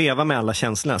leva med alla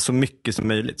känslorna så mycket som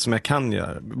möjligt som jag kan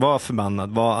göra. Vara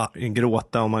förbannad,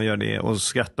 gråta om man gör det och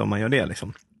skratta om man gör det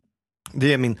liksom.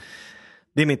 Det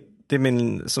är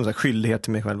min som sagt skyldighet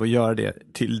till mig själv att göra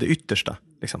det till det yttersta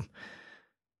liksom.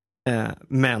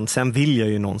 Men sen vill jag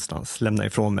ju någonstans lämna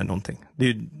ifrån mig någonting. Det är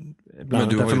ju bland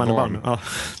annat därför man är barn. Ja,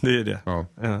 det är det. Ja.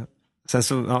 Sen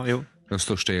så, jo. Den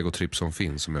största egotripp som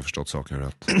finns, som jag förstått saken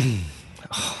rätt.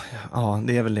 Ja,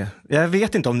 det är väl det. Jag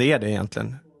vet inte om det är det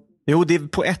egentligen. Jo,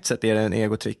 på ett sätt är det en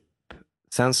egotripp.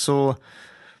 Sen så...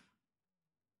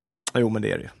 Jo, men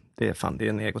det är det. Det är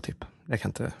en egotripp. Jag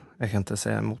kan inte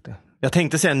säga emot det. Jag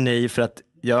tänkte säga nej för att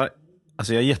jag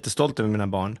är jättestolt över mina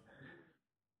barn.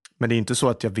 Men det är inte så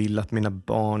att jag vill att mina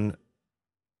barn...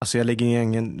 Alltså jag lägger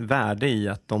ingen värde i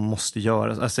att de måste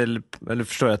göra... Alltså, eller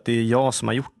förstår jag att det är jag som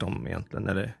har gjort dem egentligen?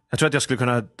 Eller, jag tror att jag skulle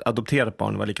kunna adoptera ett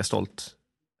barn och vara lika stolt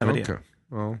över det.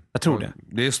 Ja. Jag tror det.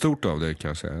 Det är stort av det, kan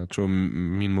jag säga. Jag tror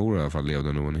min mor i alla fall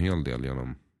levde nog en hel del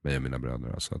genom mig och mina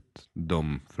bröder. Alltså att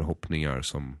de förhoppningar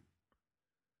som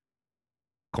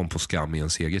kom på skam i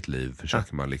ens eget liv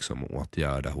försöker man liksom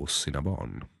åtgärda hos sina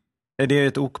barn. Är det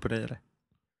ett ok på dig eller?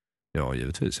 Ja,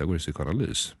 givetvis. Jag går i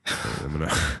psykoanalys.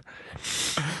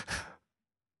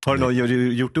 Har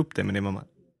du gjort upp det med din mamma?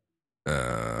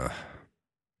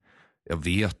 Jag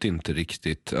vet inte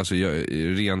riktigt. Alltså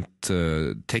rent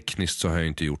tekniskt så har jag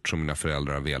inte gjort som mina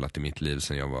föräldrar har velat i mitt liv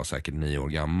sedan jag var säkert 9 år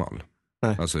gammal.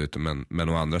 Alltså, men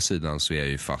å andra sidan så är jag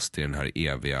ju fast i den här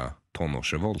eviga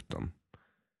tonårsrevolten.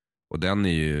 Och den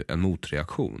är ju en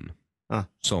motreaktion.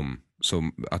 Som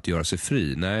att göra sig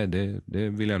fri. Nej, det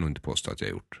vill jag nog inte påstå att jag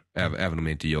har gjort. Även om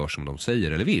jag inte gör som de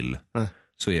säger eller vill.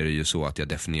 Så är det ju så att jag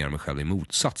definierar mig själv i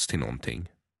motsats till någonting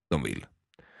de vill.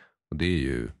 Och det är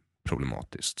ju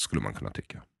problematiskt, skulle man kunna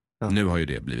tycka. Nu har ju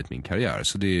det blivit min karriär.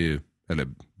 Så det är ju, eller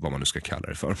vad man nu ska kalla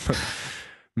det för.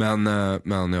 Men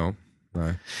ja.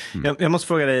 Nej. Jag måste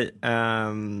fråga dig,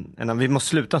 vi måste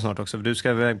sluta snart också, för du ska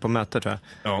iväg på möte tror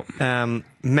jag. Ja.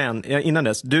 Men innan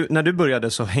dess, när du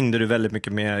började så hängde du väldigt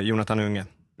mycket med Jonathan Unge.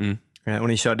 Och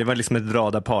ni körde, det var liksom ett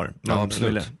radarpar. Ja,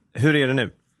 absolut. Hur är det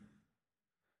nu?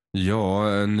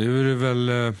 Ja, nu är det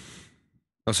väl...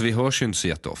 Alltså vi hörs ju inte så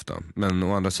jätteofta. Men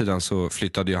å andra sidan så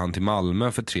flyttade ju han till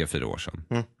Malmö för 3-4 år sedan.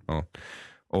 Ja.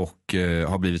 Och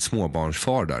har blivit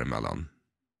småbarnsfar däremellan.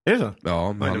 Är det så?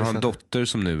 Ja, men han har en dotter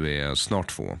som nu är snart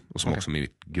 2. Och som också är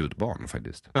mitt gudbarn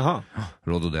faktiskt. Jaha.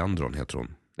 Rhododendron heter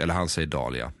hon. Eller han säger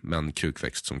dahlia, men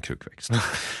krukväxt som krukväxt.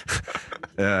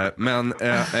 Nej,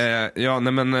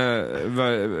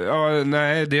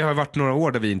 det har varit några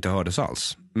år där vi inte hördes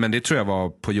alls. Men det tror jag var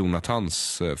på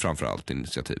Jonathans framförallt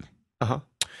initiativ. Aha.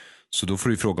 Så då får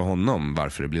du fråga honom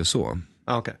varför det blev så.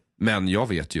 Okay. Men jag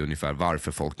vet ju ungefär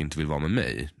varför folk inte vill vara med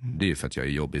mig. Det är ju för att jag är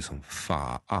jobbig som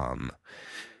fan.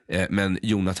 Men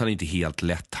Jonathan är inte helt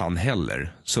lätt han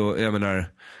heller. Så jag menar,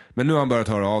 men nu har han börjat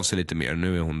höra av sig lite mer.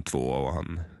 Nu är hon 2 och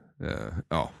han,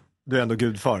 ja. Du är ändå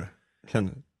gudfar. Så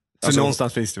alltså,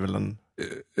 någonstans finns det väl en...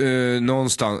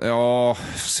 någonstans, ja,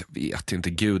 jag vet inte,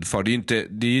 gudfar.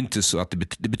 Det är ju inte så att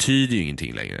det betyder ju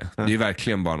ingenting längre. Det är ju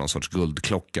verkligen bara någon sorts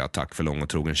guldklocka. Tack för lång och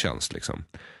trogen tjänst liksom.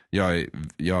 Jag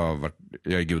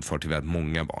är gudfar till väldigt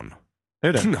många barn.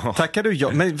 Är det? Ja. Tackar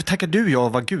du jag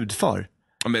var gudfar?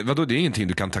 Men vadå, det är ingenting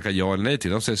du kan tacka ja eller nej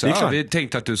till. De säger så här, vi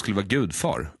tänkte att du skulle vara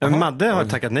gudfar. Madde har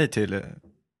tackat nej till.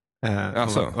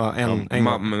 Alltså,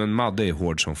 men Madde är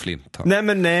hård som flint. Nej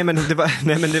men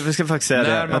det ska faktiskt säga.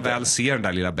 När man väl ser den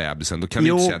där lilla bebisen, då kan vi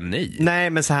inte säga nej. Nej,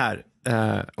 men så här.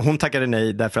 Hon tackade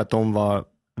nej därför att de var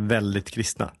väldigt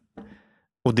kristna.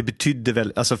 Och det betydde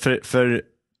väl, alltså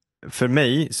för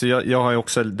mig, så jag har ju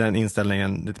också den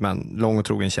inställningen, lite med lång och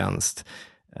trogen tjänst.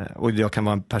 Och jag kan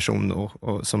vara en person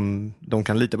och som de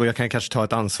kan lita på. Jag kan kanske ta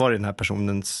ett ansvar i den här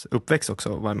personens uppväxt också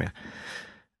och vara med.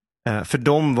 För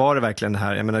dem var det verkligen det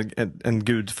här, jag menar, en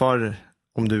gudfar,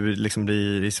 om du liksom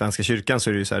blir i Svenska kyrkan så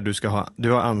är det ju så här,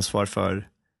 du har ansvar för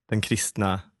den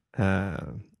kristna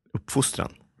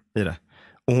uppfostran i det.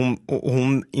 Och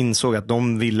hon insåg att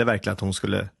de ville verkligen att hon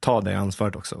skulle ta det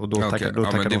ansvaret också. Och då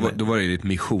då var det ju ett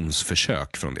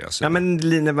missionsförsök från det. Så. Ja, men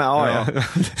ja.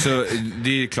 Så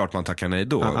det är klart man tackar nej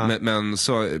då. Men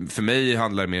så för mig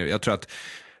handlar det mer, jag tror att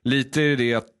lite är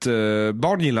det att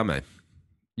barn gillar mig.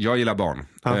 Jag gillar barn.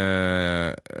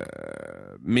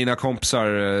 Mina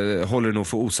kompisar håller nog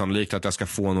för osannolikt att jag ska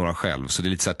få några själv. Så det är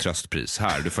lite så här tröstpris.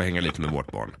 Här, du får hänga lite med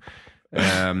vårt barn.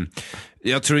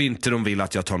 Jag tror inte de vill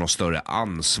att jag tar något större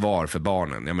ansvar för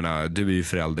barnen. Jag menar, du är ju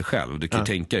förälder själv. Du kan ju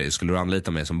tänka dig, skulle du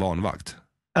anlita mig som barnvakt?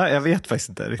 Ja, jag vet faktiskt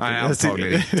inte riktigt. Nej,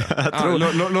 antagligen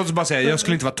inte. Låt oss bara säga, jag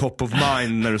skulle inte vara top of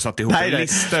mind när du satt ihop en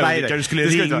lista. Vilka du skulle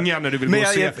ringa när du vill gå och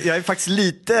se. Jag är faktiskt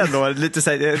lite så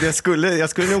här, jag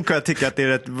skulle nog kunna tycka att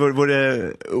det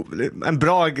vore en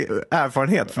bra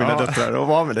erfarenhet för mina döttrar att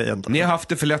vara med dig egentligen. Ni har haft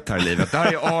det för lätt här i livet. Det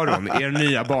här är Aron, er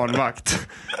nya barnvakt.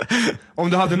 Om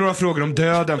du hade några frågor om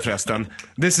döden förresten,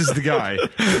 this is the guy.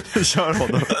 Kör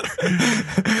honom.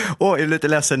 Är du lite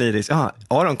ledsen, Iris?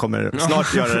 Aron kommer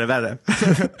snart göra det värre.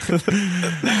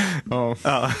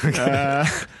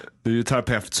 Du är ju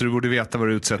terapeut så du borde veta vad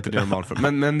du utsätter dig normalt för.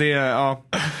 Men det är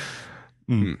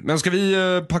Men ska vi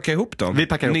packa ihop då? Vi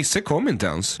packar ihop. Nisse kom inte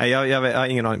ens. Nej, jag har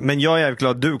ingen aning. Men jag är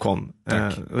glad du kom.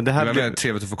 Det här blir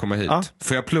trevligt att få komma hit.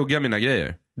 Får jag plugga mina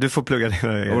grejer? Du får plugga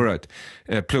dina grejer. All right.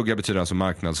 Plugga betyder alltså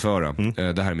marknadsföra.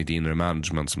 Det här är mitt inre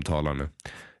management som talar nu.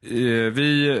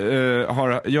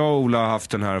 Jag och Ola har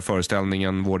haft den här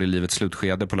föreställningen Vård i livets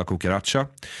slutskede på La Cucaracha.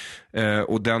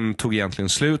 Och den tog egentligen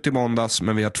slut i måndags,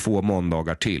 men vi har 2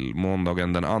 måndagar till.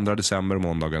 Måndagen den 2 december och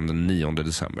måndagen den 9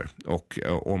 december. Och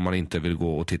om man inte vill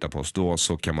gå och titta på oss då,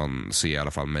 så kan man se i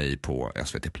alla fall mig på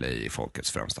SVT Play,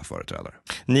 folkets främsta företrädare.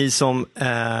 Ni som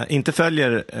inte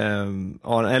följer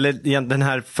eller den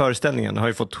här föreställningen har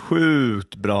ju fått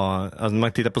sjukt bra, alltså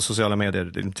man tittar på sociala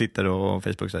medier, Twitter och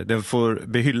Facebook, så den får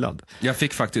bli hyllad. Jag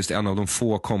fick faktiskt en av de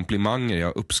få komplimanger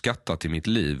jag uppskattat i mitt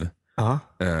liv.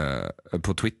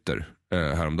 På Twitter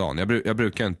häromdagen. Jag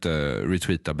brukar inte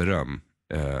retweeta beröm,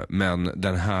 men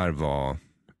den här var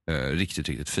riktigt,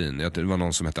 riktigt fin. Det var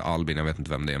någon som hette Albin, jag vet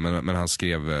inte vem det är, men han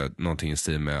skrev någonting i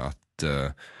stil med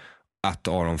att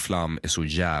Aron Flam är så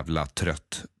jävla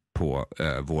trött på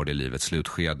Vård i livets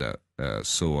slutskede,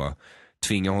 så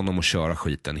tvinga honom att köra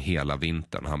skiten hela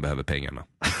vintern. Han behöver pengarna.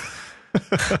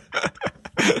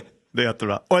 Det är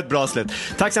jättebra. Och ett bra slut.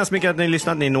 Tack så hemskt mycket att ni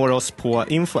lyssnade. Ni når oss på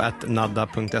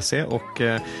info@nadda.se och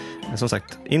som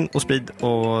sagt, in och sprid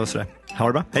och sådär. Ha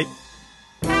det bra. Hej!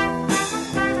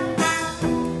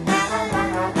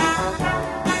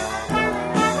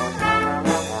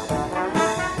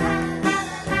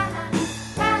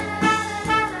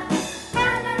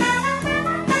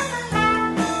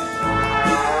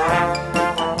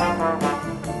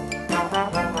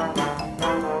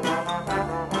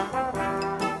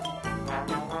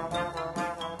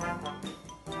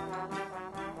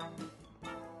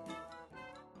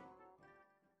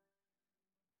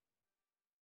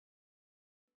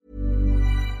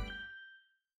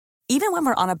 Even when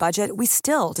we're on a budget, we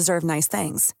still deserve nice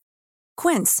things.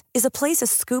 Quince is a place to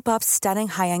scoop up stunning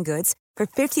high-end goods for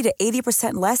 50 to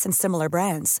 80% less than similar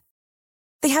brands.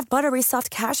 They have buttery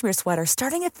soft cashmere sweaters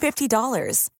starting at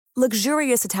 $50,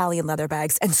 luxurious Italian leather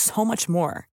bags, and so much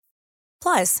more.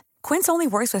 Plus, Quince only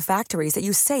works with factories that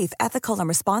use safe, ethical, and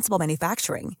responsible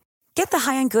manufacturing. Get the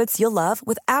high-end goods you'll love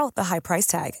without the high price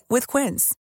tag with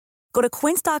Quince. Go to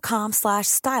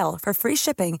quince.com/style for free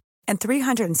shipping and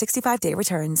 365-day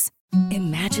returns.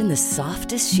 Imagine the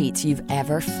softest sheets you've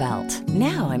ever felt.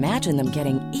 Now imagine them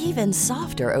getting even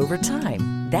softer over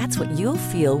time. That's what you'll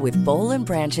feel with Boll &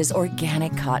 Branch's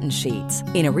organic cotton sheets.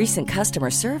 In a recent customer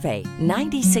survey,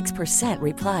 96%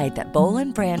 replied that Boll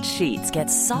 & Branch sheets get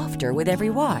softer with every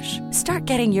wash. Start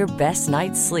getting your best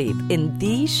night's sleep in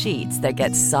these sheets that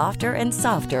get softer and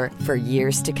softer for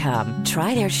years to come.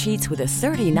 Try their sheets with a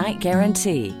 30-night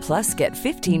guarantee. Plus, get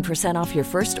 15% off your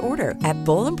first order at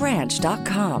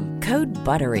bollandbranch.com. Code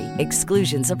BUTTERY.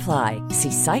 Exclusions apply.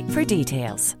 See site for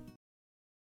details.